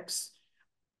chicks,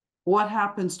 what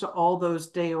happens to all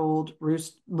those day old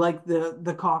roost like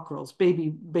the cockerels,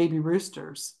 baby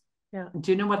roosters? Yeah,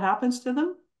 Do you know what happens to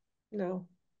them? no.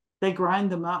 They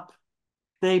grind them up.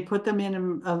 They put them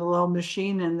in a little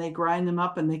machine and they grind them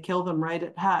up and they kill them right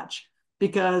at hatch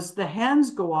because the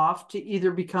hens go off to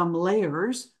either become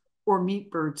layers or meat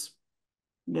birds,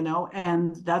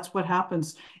 and that's what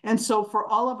happens. And so for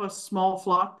all of us small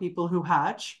flock people who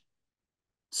hatch,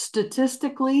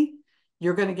 statistically,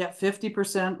 you're going to get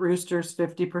 50% roosters,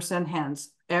 50% hens.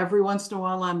 Every once in a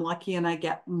while, I'm lucky and I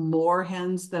get more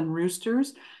hens than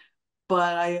roosters.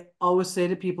 But I always say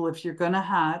to people, if you're going to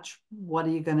hatch, what are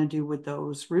you going to do with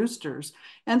those roosters?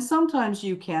 And sometimes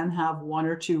you can have 1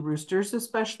 or 2 roosters,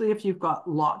 especially if you've got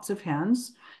lots of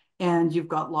hens and you've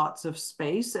got lots of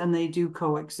space and they do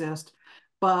coexist.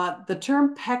 But the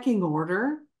term pecking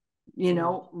order,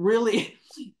 really,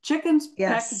 chickens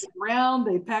peck the Yes. ground,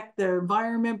 they peck the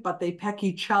environment, but they peck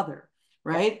each other,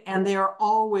 Yeah. right? And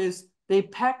they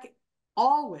peck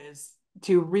always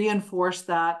to reinforce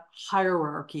that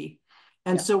hierarchy.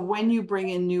 And Yeah. so when you bring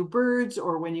in new birds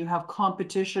or when you have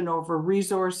competition over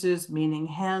resources, meaning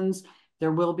hens,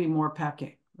 there will be more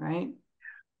pecking, right?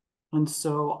 And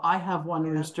so I have one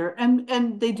Yeah. rooster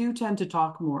and they do tend to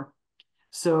talk more.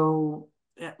 So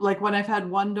like when I've had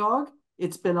one dog,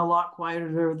 it's been a lot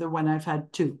quieter than when I've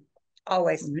had 2.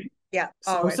 Always. Right? Yeah.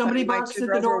 So Always. somebody My barks two at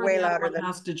the girls were door, way the other louder one than.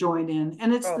 has to join in.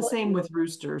 And it's the Oh, same with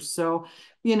roosters. So,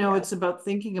 yeah. it's about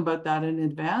thinking about that in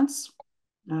advance.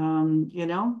 Um, you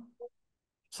know,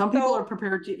 some people are So,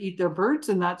 prepared to eat their birds,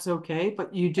 and that's okay,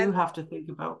 but you do and have to think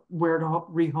about where to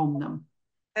rehome them.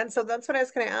 and so that's what I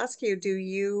was going to ask you. Do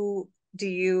you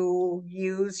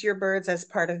use your birds as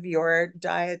part of your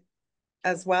diet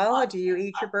as well? Do you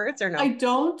eat your birds or I no?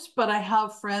 don't, but I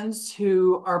have friends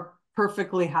who are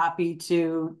perfectly happy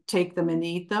to take them and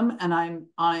eat them, and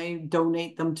I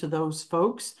donate them to those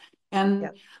folks. Yeah.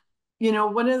 And you know,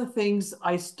 one of the things,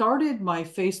 I started my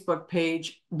Facebook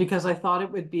page because I thought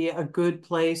it would be a good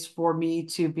place for me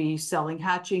to be selling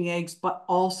hatching eggs, but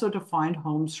also to find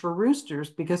homes for roosters,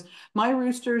 because my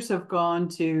roosters have gone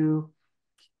to,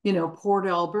 you know, Port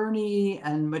Alberni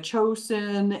and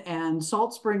Machosen and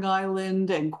Salt Spring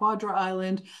Island and Quadra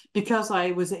Island, because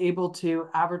I was able to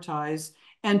advertise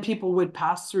and people would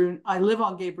pass through. I live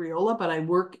on Gabriola, but I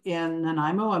work in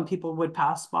Nanaimo, and people would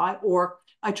pass by, or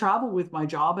I travel with my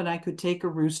job and I could take a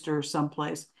rooster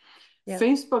someplace. Yeah.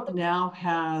 Facebook now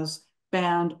has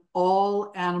banned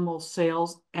all animal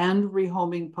sales and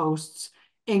rehoming posts,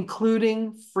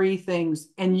 including free things.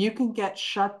 And you can get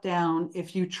shut down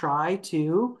if you try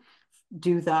to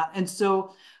do that. And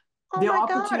so Oh the my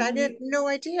God, I did opportunity, no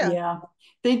idea. yeah,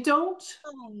 they don't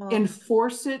Oh.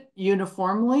 enforce it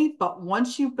uniformly, but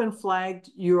once you've been flagged,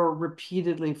 you're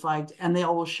repeatedly flagged and they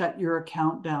will shut your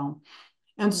account down.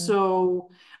 And Mm, so so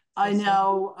I sad.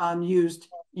 now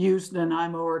used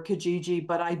Nanaimo or Kijiji,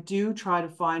 but I do try to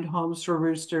find homes for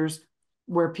roosters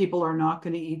where people are not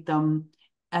going to eat them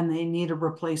and they need a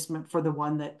replacement for the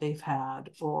one that they've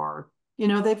had, or you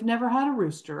know, they've never had a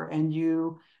rooster. And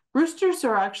you roosters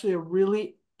are actually a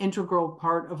really integral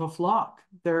part of a flock.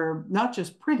 They're not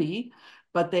just pretty,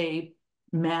 but they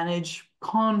manage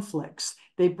conflicts.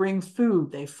 They bring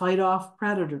food, they fight off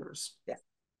predators. Yeah.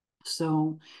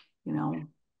 So, you know,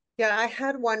 Yeah, I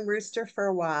had one rooster for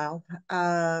a while.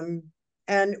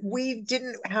 And we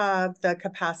didn't have the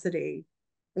capacity.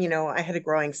 I had a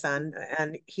growing son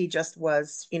and he just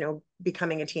was,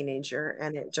 becoming a teenager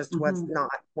and it just was mhm, not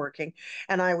working.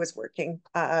 And I was working,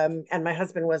 and my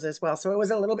husband was as well. So it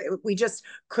was a little bit, we just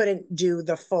couldn't do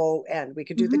the full end. We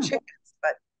could do the mhm, chickens,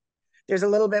 but there's a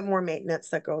little bit more maintenance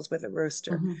that goes with a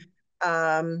rooster. mhm,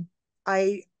 Um,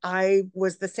 I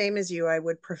was the same as you. I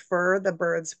would prefer the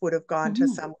birds would have gone to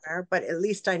mhm, somewhere, but at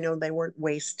least I know they weren't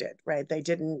wasted, right? They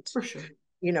didn't, for sure.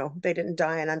 they didn't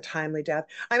die an untimely death.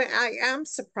 I mean, I am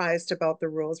surprised about the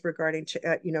rules regarding,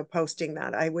 posting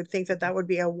that. I would think that that would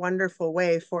be a wonderful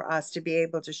way for us to be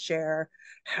able to share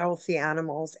healthy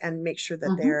animals and make sure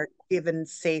that Mhm, they're given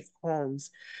safe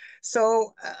homes.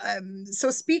 So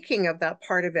speaking of that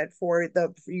part of it for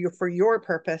your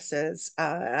purposes,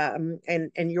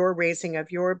 and your raising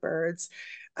of your birds,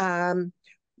 um,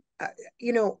 uh,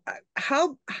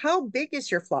 how big is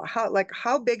your flock?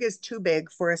 How big is too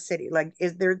big for a city? Like,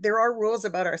 is there are rules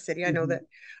about our city? I know mhm. that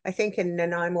I think in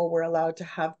Nanaimo we're allowed to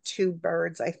have two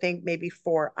birds. I think maybe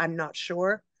four. I'm not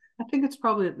sure. I think it's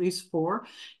probably at least four.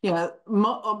 Yeah,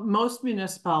 most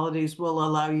municipalities will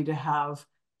allow you to have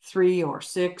three or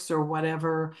six or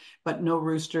whatever, but no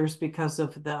roosters because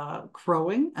of the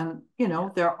crowing. And, you Yeah.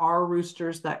 know, there are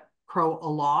roosters that crow a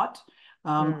lot.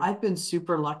 Mm, I've been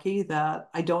super lucky that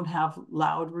I don't have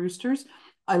loud roosters.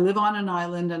 I live on an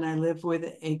island and I live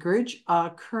with acreage.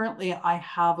 Currently, I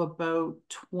have about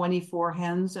 24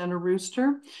 hens and a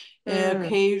rooster. mm,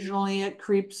 Occasionally, it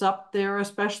creeps up there,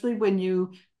 especially when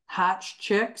you hatch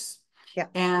chicks, yeah.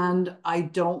 and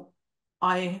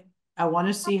I I want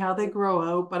to see how they grow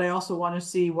out, but I also want to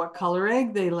see what color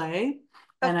egg they lay.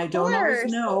 Of And I don't always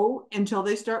course. know until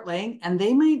they start laying, and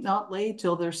they may not lay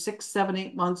till they're 6, 7,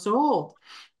 8 months old.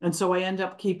 And so I end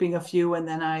up keeping a few and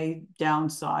then I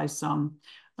downsize some.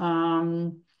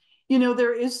 Um, you know,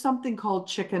 there is something called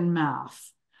chicken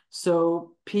math.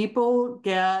 So people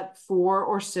get 4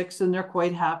 or 6 and they're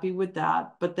quite happy with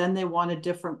that, but then they want a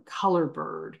different color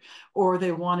bird, or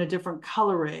they want a different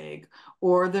color egg,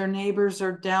 or their neighbors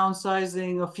are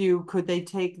downsizing a few. Could they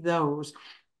take those?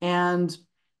 And,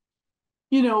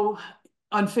 you know,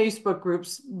 on Facebook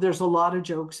groups, there's a lot of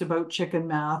jokes about chicken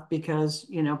math because,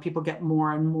 you know, people get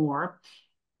more and more.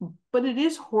 But it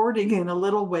is hoarding in a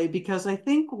little way, because I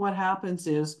think what happens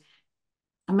is,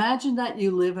 imagine that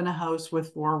you live in a house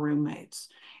with 4 roommates,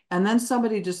 and then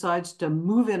somebody decides to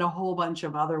move in a whole bunch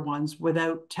of other ones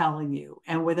without telling you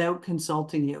and without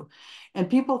consulting you. And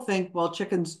people think, well,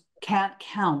 chickens can't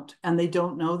count and they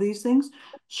don't know these things.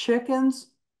 Chickens,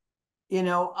 you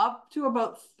know, up to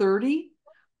about 30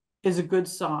 is a good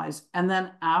size. And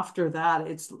then after that,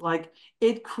 it's like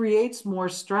it creates more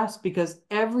stress, because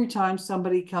every time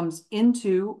somebody comes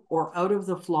into or out of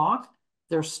the flock,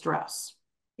 there's stress.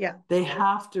 Yeah, They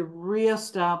have to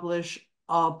reestablish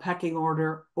a pecking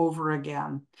order over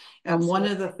again. And one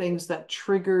of the absolutely. things that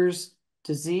triggers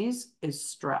disease is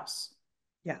stress.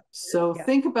 Yeah, So yeah.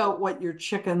 think about what your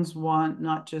chickens want,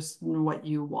 not just what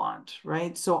you want,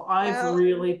 right? So I've Well,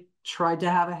 really tried to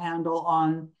have a handle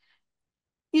on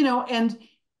And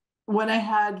when I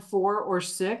had 4 or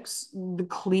 6, the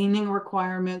cleaning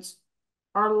requirements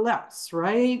are less,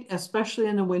 right? Especially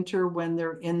in the winter when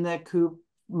they're in the coop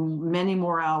many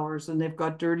more hours and they've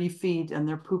got dirty feet and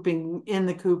they're pooping in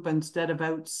the coop instead of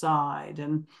outside.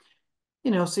 And,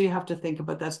 so you have to think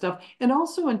about that stuff. And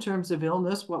also in terms of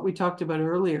illness, what we talked about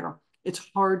earlier,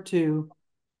 it's hard to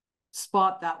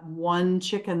spot that one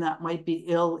chicken that might be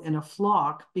ill in a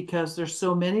flock because there's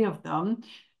so many of them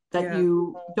that Yeah.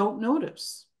 you don't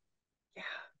notice.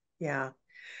 Yeah.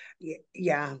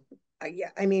 Yeah.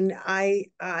 Yeah, I mean, I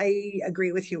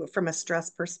agree with you from a stress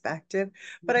perspective,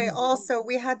 but I Mhm. also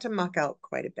we had to muck out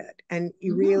quite a bit. And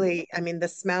you Mhm. really, I mean, the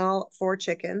smell for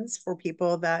chickens for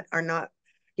people that are not,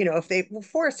 if they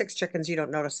 4 or 6 chickens, you don't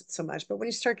notice it so much. But when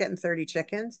you start getting 30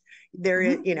 chickens, there,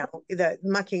 Mhm. the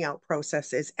mucking out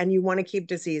process is, and you want to keep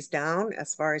disease down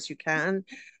as far as you can.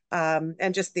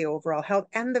 And just the overall health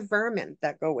and the vermin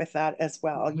that go with that as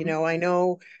well. Mhm. I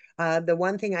know the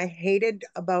one thing I hated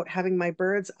about having my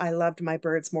birds, I loved my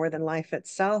birds more than life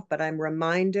itself, but I'm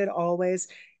reminded always,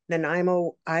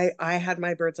 Nanaimo, I had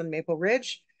my birds on Maple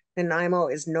Ridge. Nanaimo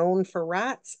is known for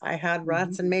rats. I had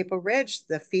rats Mhm. in Maple Ridge.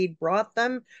 The feed brought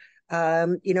them.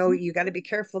 You got to be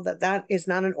careful that that is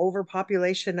not an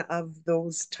overpopulation of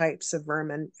those types of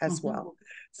vermin as Mhm. well.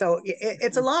 So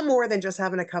it's a lot more than just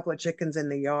having a couple of chickens in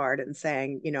the yard and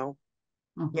saying,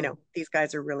 Mhm. these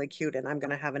guys are really cute and I'm going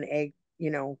to have an egg,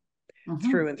 through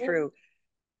Mhm. and through.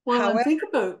 Well, and However, think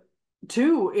about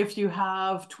too, if you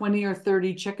have 20 or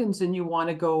 30 chickens and you want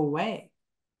to go away.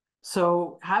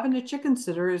 So having a chicken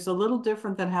sitter is a little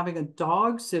different than having a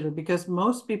dog sitter because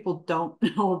most people don't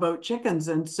know about chickens.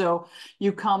 And so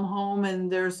you come home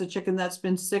and there's a chicken that's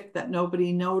been sick that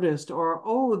nobody noticed, or,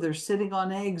 oh, they're sitting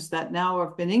on eggs that now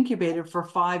have been incubated for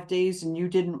 5 days and you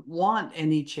didn't want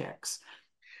any chicks.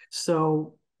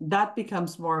 So that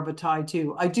becomes more of a tie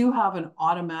too. I do have an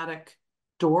automatic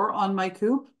door on my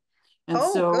coop. And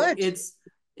oh, so good.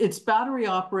 it's battery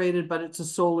operated, but it's a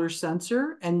solar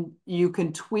sensor and you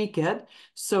can tweak it.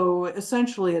 So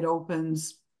essentially it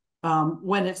opens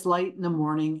when it's light in the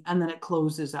morning and then it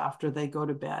closes after they go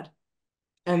to bed.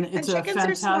 And And it's a chickens are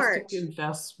fantastic smart.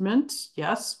 investment,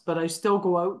 yes, but I still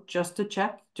go out just to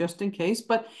check, just in case.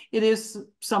 But it is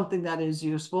something that is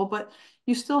useful, but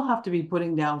you still have to be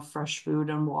putting down fresh food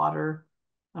and water.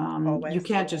 You Always.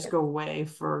 can't just go away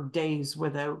for days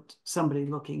without somebody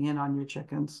looking in on your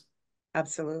chickens.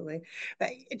 Absolutely. But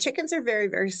chickens are very,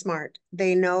 very smart.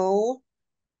 They know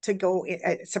to go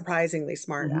surprisingly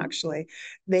smart, Mhm. actually.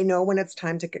 They know when it's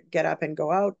time to get up and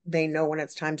go out. They know when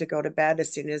it's time to go to bed.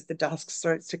 As soon as the dusk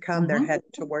starts to come, they're Mhm.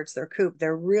 heading towards their coop.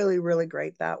 They're really, really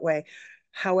great that way.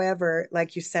 However,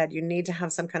 like you said, you need to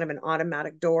have some kind of an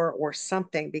automatic door or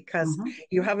something because Mhm.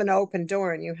 you have an open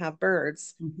door and you have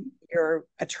birds. Mhm. You're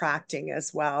attracting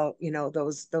as well,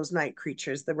 those night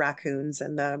creatures, the raccoons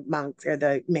and the monks or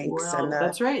the minks and Well, the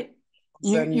that's right.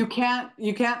 You and you can't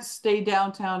you can't stay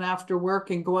downtown after work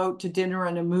and go out to dinner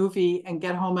and a movie and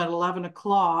get home at 11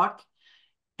 o'clock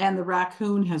and the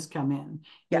raccoon has come in,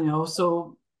 yeah,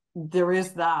 so there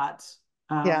is that.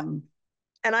 yeah. Um,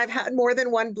 And I've had more than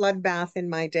one bloodbath in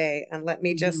my day. And let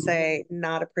me just mhm. say,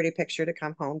 not a pretty picture to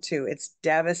come home to. It's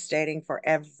devastating for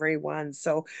everyone.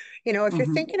 So, if you're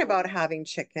Mhm. thinking about having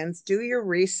chickens, do your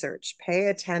research, pay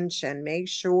attention, make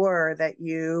sure that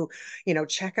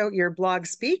check out your blog.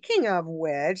 Speaking of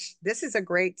which, this is a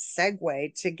great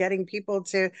segue to getting people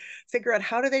to figure out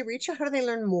how do they reach you? How do they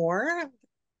learn more?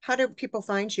 How do people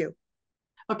find you?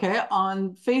 Okay,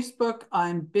 on Facebook,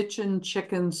 I'm Bitchin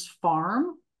Chickens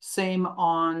Farm. Same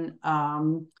on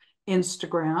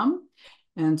Instagram.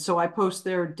 And so I post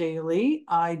there daily.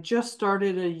 I just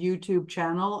started a YouTube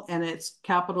channel and it's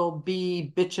capital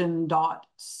B Bitchin dot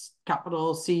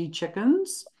capital C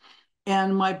chickens.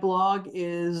 And my blog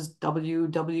is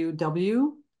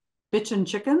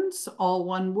www.bitchinchickens, all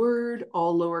one word,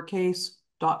 all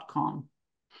lowercase.com.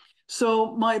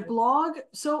 So my blog,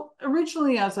 so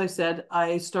originally, as I said,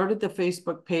 I started the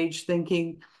Facebook page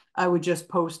thinking I would just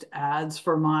post ads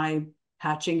for my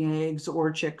hatching eggs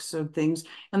or chicks and things.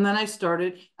 And then I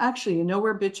started, actually,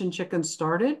 where Bitchin' Chickens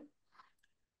started?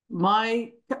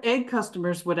 My egg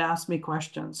customers would ask me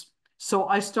questions. So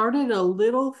I started a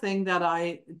little thing that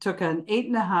I took an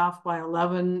 8.5 by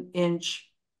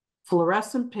 11-inch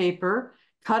fluorescent paper,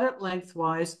 cut it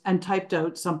lengthwise, and typed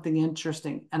out something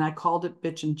interesting. And I called it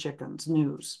Bitchin' Chickens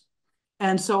News.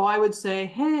 And so I would say,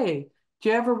 hey, do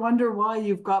you ever wonder why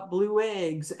you've got blue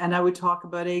eggs? And I would talk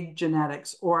about egg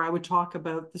genetics, or I would talk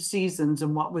about the seasons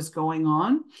and what was going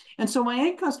on. And so my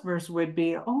egg customers would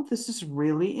be, oh, this is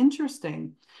really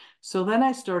interesting. So then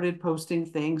I started posting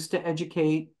things to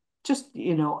educate just,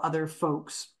 other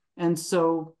folks. And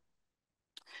so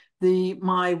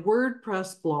my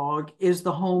WordPress blog is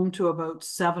the home to about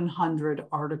 700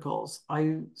 articles.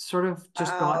 I sort of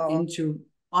just got Wow. into,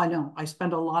 I know, I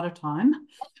spend a lot of time,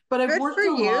 but I've Good for worked a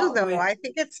you, lot though. with, I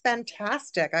think it's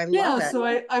fantastic. I love yeah, it. so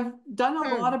I've done a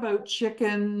Hmm. lot about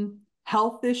chicken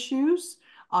health issues.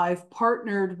 I've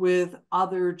partnered with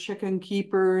other chicken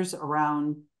keepers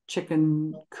around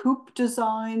chicken coop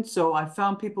design. So I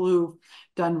found people who've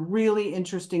done really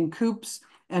interesting coops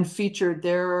and featured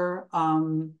their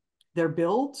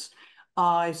builds.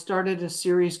 I started a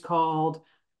series called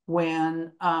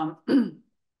When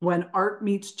When Art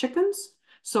Meets Chickens.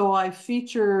 So I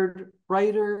featured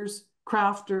writers,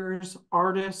 crafters,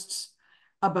 artists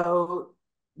about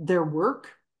their work.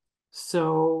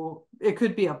 So it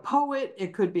could be a poet,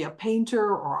 it could be a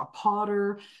painter or a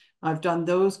potter. I've done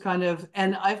those kind of,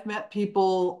 and I've met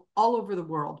people all over the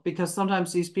world because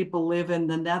sometimes these people live in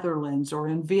the Netherlands or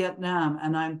in Vietnam,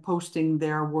 and I'm posting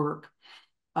their work.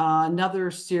 Another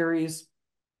series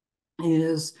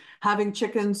is having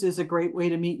chickens is a great way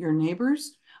to meet your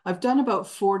neighbors. I've done about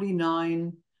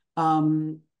 49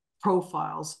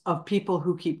 profiles of people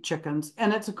who keep chickens,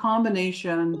 and it's a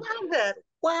combination Love it.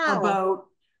 Wow. about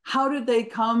how did they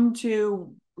come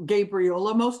to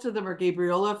Gabriola. Most of them are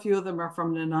Gabriola, a few of them are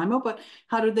from Nanaimo, but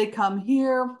how did they come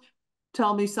here?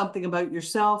 Tell me something about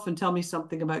yourself and tell me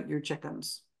something about your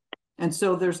chickens. And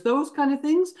so there's those kind of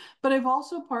things, but I've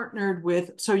also partnered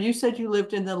with, so you said you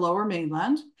lived in the Lower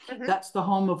Mainland. Mhm. That's the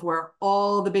home of where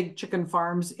all the big chicken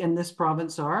farms in this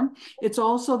province are. It's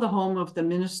also the home of the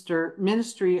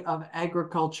Ministry of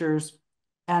Agriculture's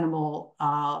Animal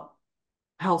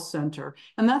Health Center.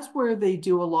 And that's where they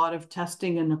do a lot of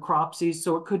testing and necropsies.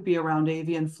 So it could be around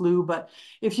avian flu, but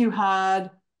if you had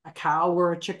a cow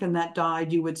or a chicken that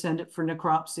died, you would send it for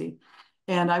necropsy.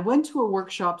 And I went to a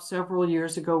workshop several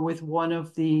years ago with one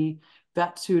of the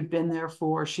vets who'd been there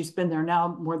she's been there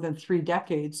now more than 3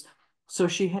 decades. So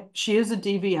she is a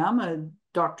DVM, a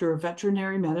doctor of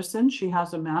veterinary medicine. She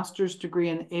has a master's degree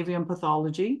in avian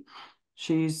pathology.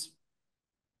 She's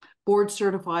board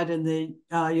certified in the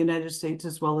United States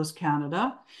as well as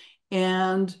Canada.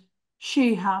 And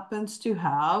she happens to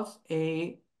have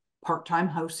a part-time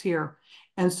house here.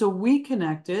 And so we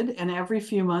connected, and every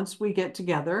few months we get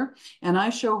together and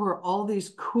I show her all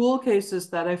these cool cases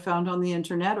that I found on the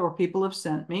internet or people have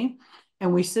sent me.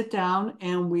 And we sit down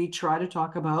and we try to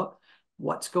talk about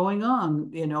what's going on.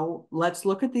 Let's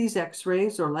look at these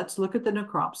x-rays or let's look at the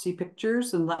necropsy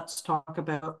pictures and let's talk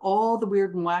about all the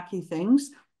weird and wacky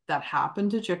things that happen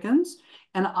to chickens.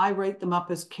 And I write them up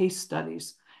as case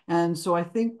studies. And so I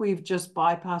think we've just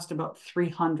bypassed about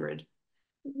 300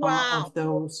 Wow. of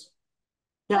those.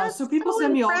 Yeah, so That's people so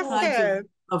send me all kinds impressive.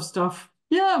 of stuff.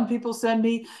 Yeah, and people send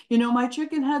me, my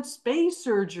chicken had space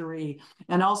surgery.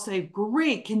 And I'll say,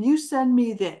 great, can you send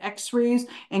me the x-rays?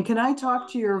 And can I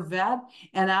talk to your vet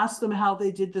and ask them how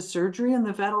they did the surgery? And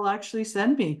the vet will actually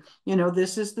send me,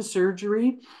 this is the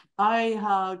surgery.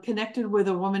 I connected with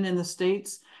a woman in the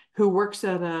States who works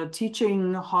at a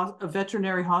a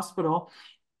veterinary hospital.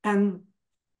 And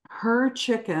her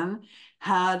chicken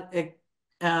had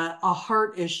a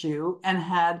heart issue and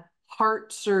had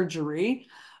heart surgery.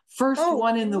 First Oh,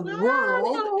 one in the wow.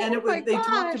 world, and Oh my they talked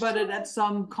gosh. about it at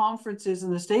some conferences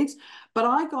in the States. But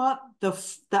I got the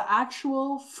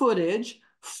actual footage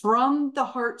from the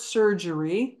heart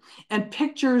surgery and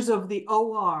pictures of the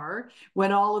OR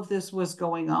when all of this was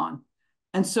going on.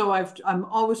 And so I'm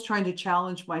always trying to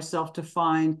challenge myself to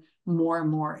find more and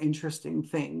more interesting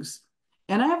things.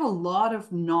 And I have a lot of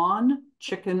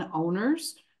non-chicken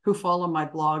owners who follow my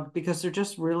blog because they're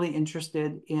just really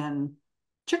interested in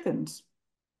chickens.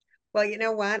 Well, you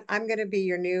know what? I'm going to be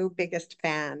your new biggest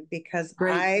fan because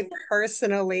Great. I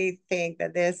personally think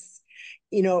that this,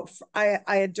 I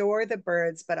adore the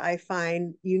birds, but I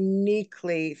find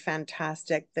uniquely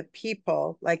fantastic the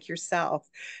people like yourself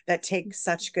that take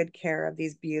such good care of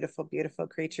these beautiful, beautiful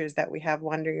creatures that we have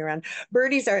wandering around.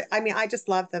 Birdies are, I mean, I just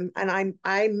love them. And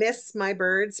I miss my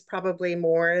birds probably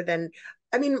more than,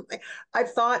 I mean,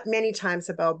 I've thought many times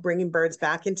about bringing birds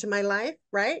back into my life,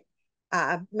 right?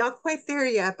 Not quite there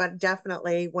yet, but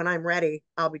definitely when I'm ready,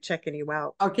 I'll be checking you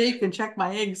out. Okay, you can check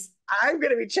my eggs. I'm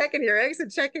going to be checking your eggs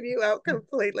and checking you out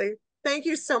completely. Thank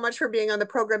you so much for being on the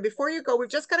program. Before you go, we've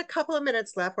just got a couple of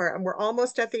minutes left, and we're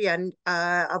almost at the end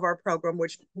of our program,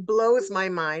 which blows my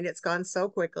mind. It's gone so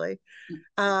quickly.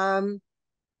 Um,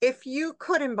 if you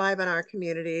could imbibe in our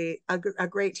community a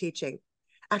great teaching,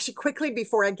 actually, quickly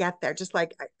before I get there,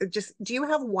 do you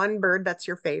have one bird that's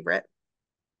your favorite?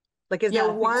 Like, is there Yeah,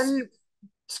 I think one?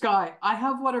 Sky. I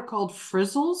have what are called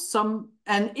frizzles.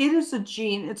 And it is a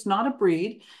gene. It's not a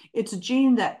breed. It's a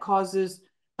gene that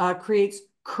creates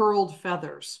curled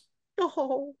feathers.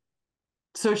 Oh,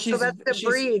 So so that's the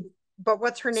breed. But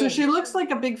what's her so name? she looks like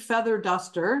a big feather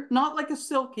duster, not like a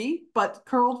silky, but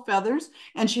curled feathers,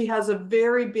 and she has a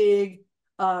very big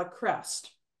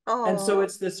crest. And so Oh,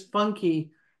 it's this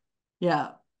funky,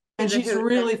 yeah. And she's a she's hoot.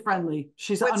 really friendly.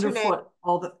 She's What's her name? underfoot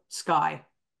all the Sky.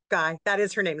 Sky. That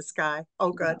is her name, Sky. Oh,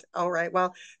 Yeah. good. All right.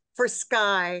 Well, for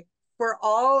Sky, for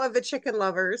all of the chicken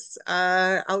lovers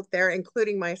out there,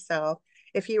 including myself,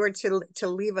 if you were to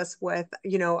leave us with,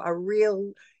 a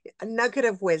real nugget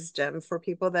of wisdom for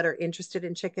people that are interested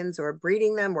in chickens or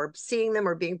breeding them or seeing them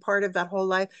or being part of that whole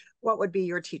life, what would be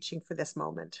your teaching for this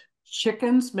moment?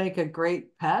 Chickens make a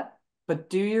great pet, but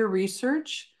do your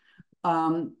research.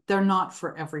 They're not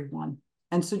for everyone.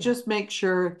 And so Yeah. just make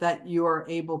sure that you are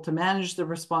able to manage the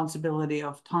responsibility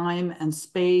of time and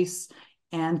space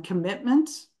and commitment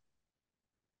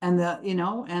and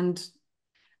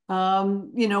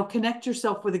connect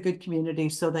yourself with a good community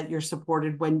so that you're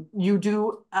supported when you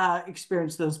do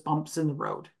experience those bumps in the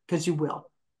road, because you will.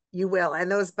 You will. And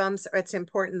those bumps, it's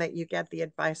important that you get the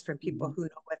advice from people Mhm. who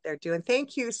know what they're doing.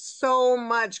 Thank you so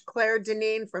much, Claire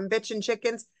Dineen from Bitchin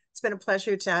Chickens. It's been a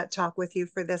pleasure to talk with you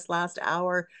for this last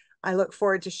hour. I look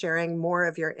forward to sharing more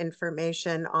of your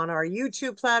information on our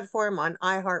YouTube platform, on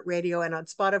iHeartRadio, and on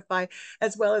Spotify,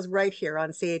 as well as right here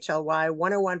on CHLY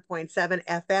 101.7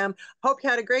 FM. Hope you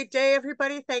had a great day,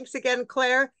 everybody. Thanks again,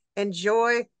 Claire.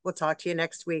 Enjoy. We'll talk to you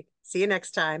next week. See you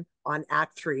next time on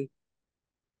Act 3.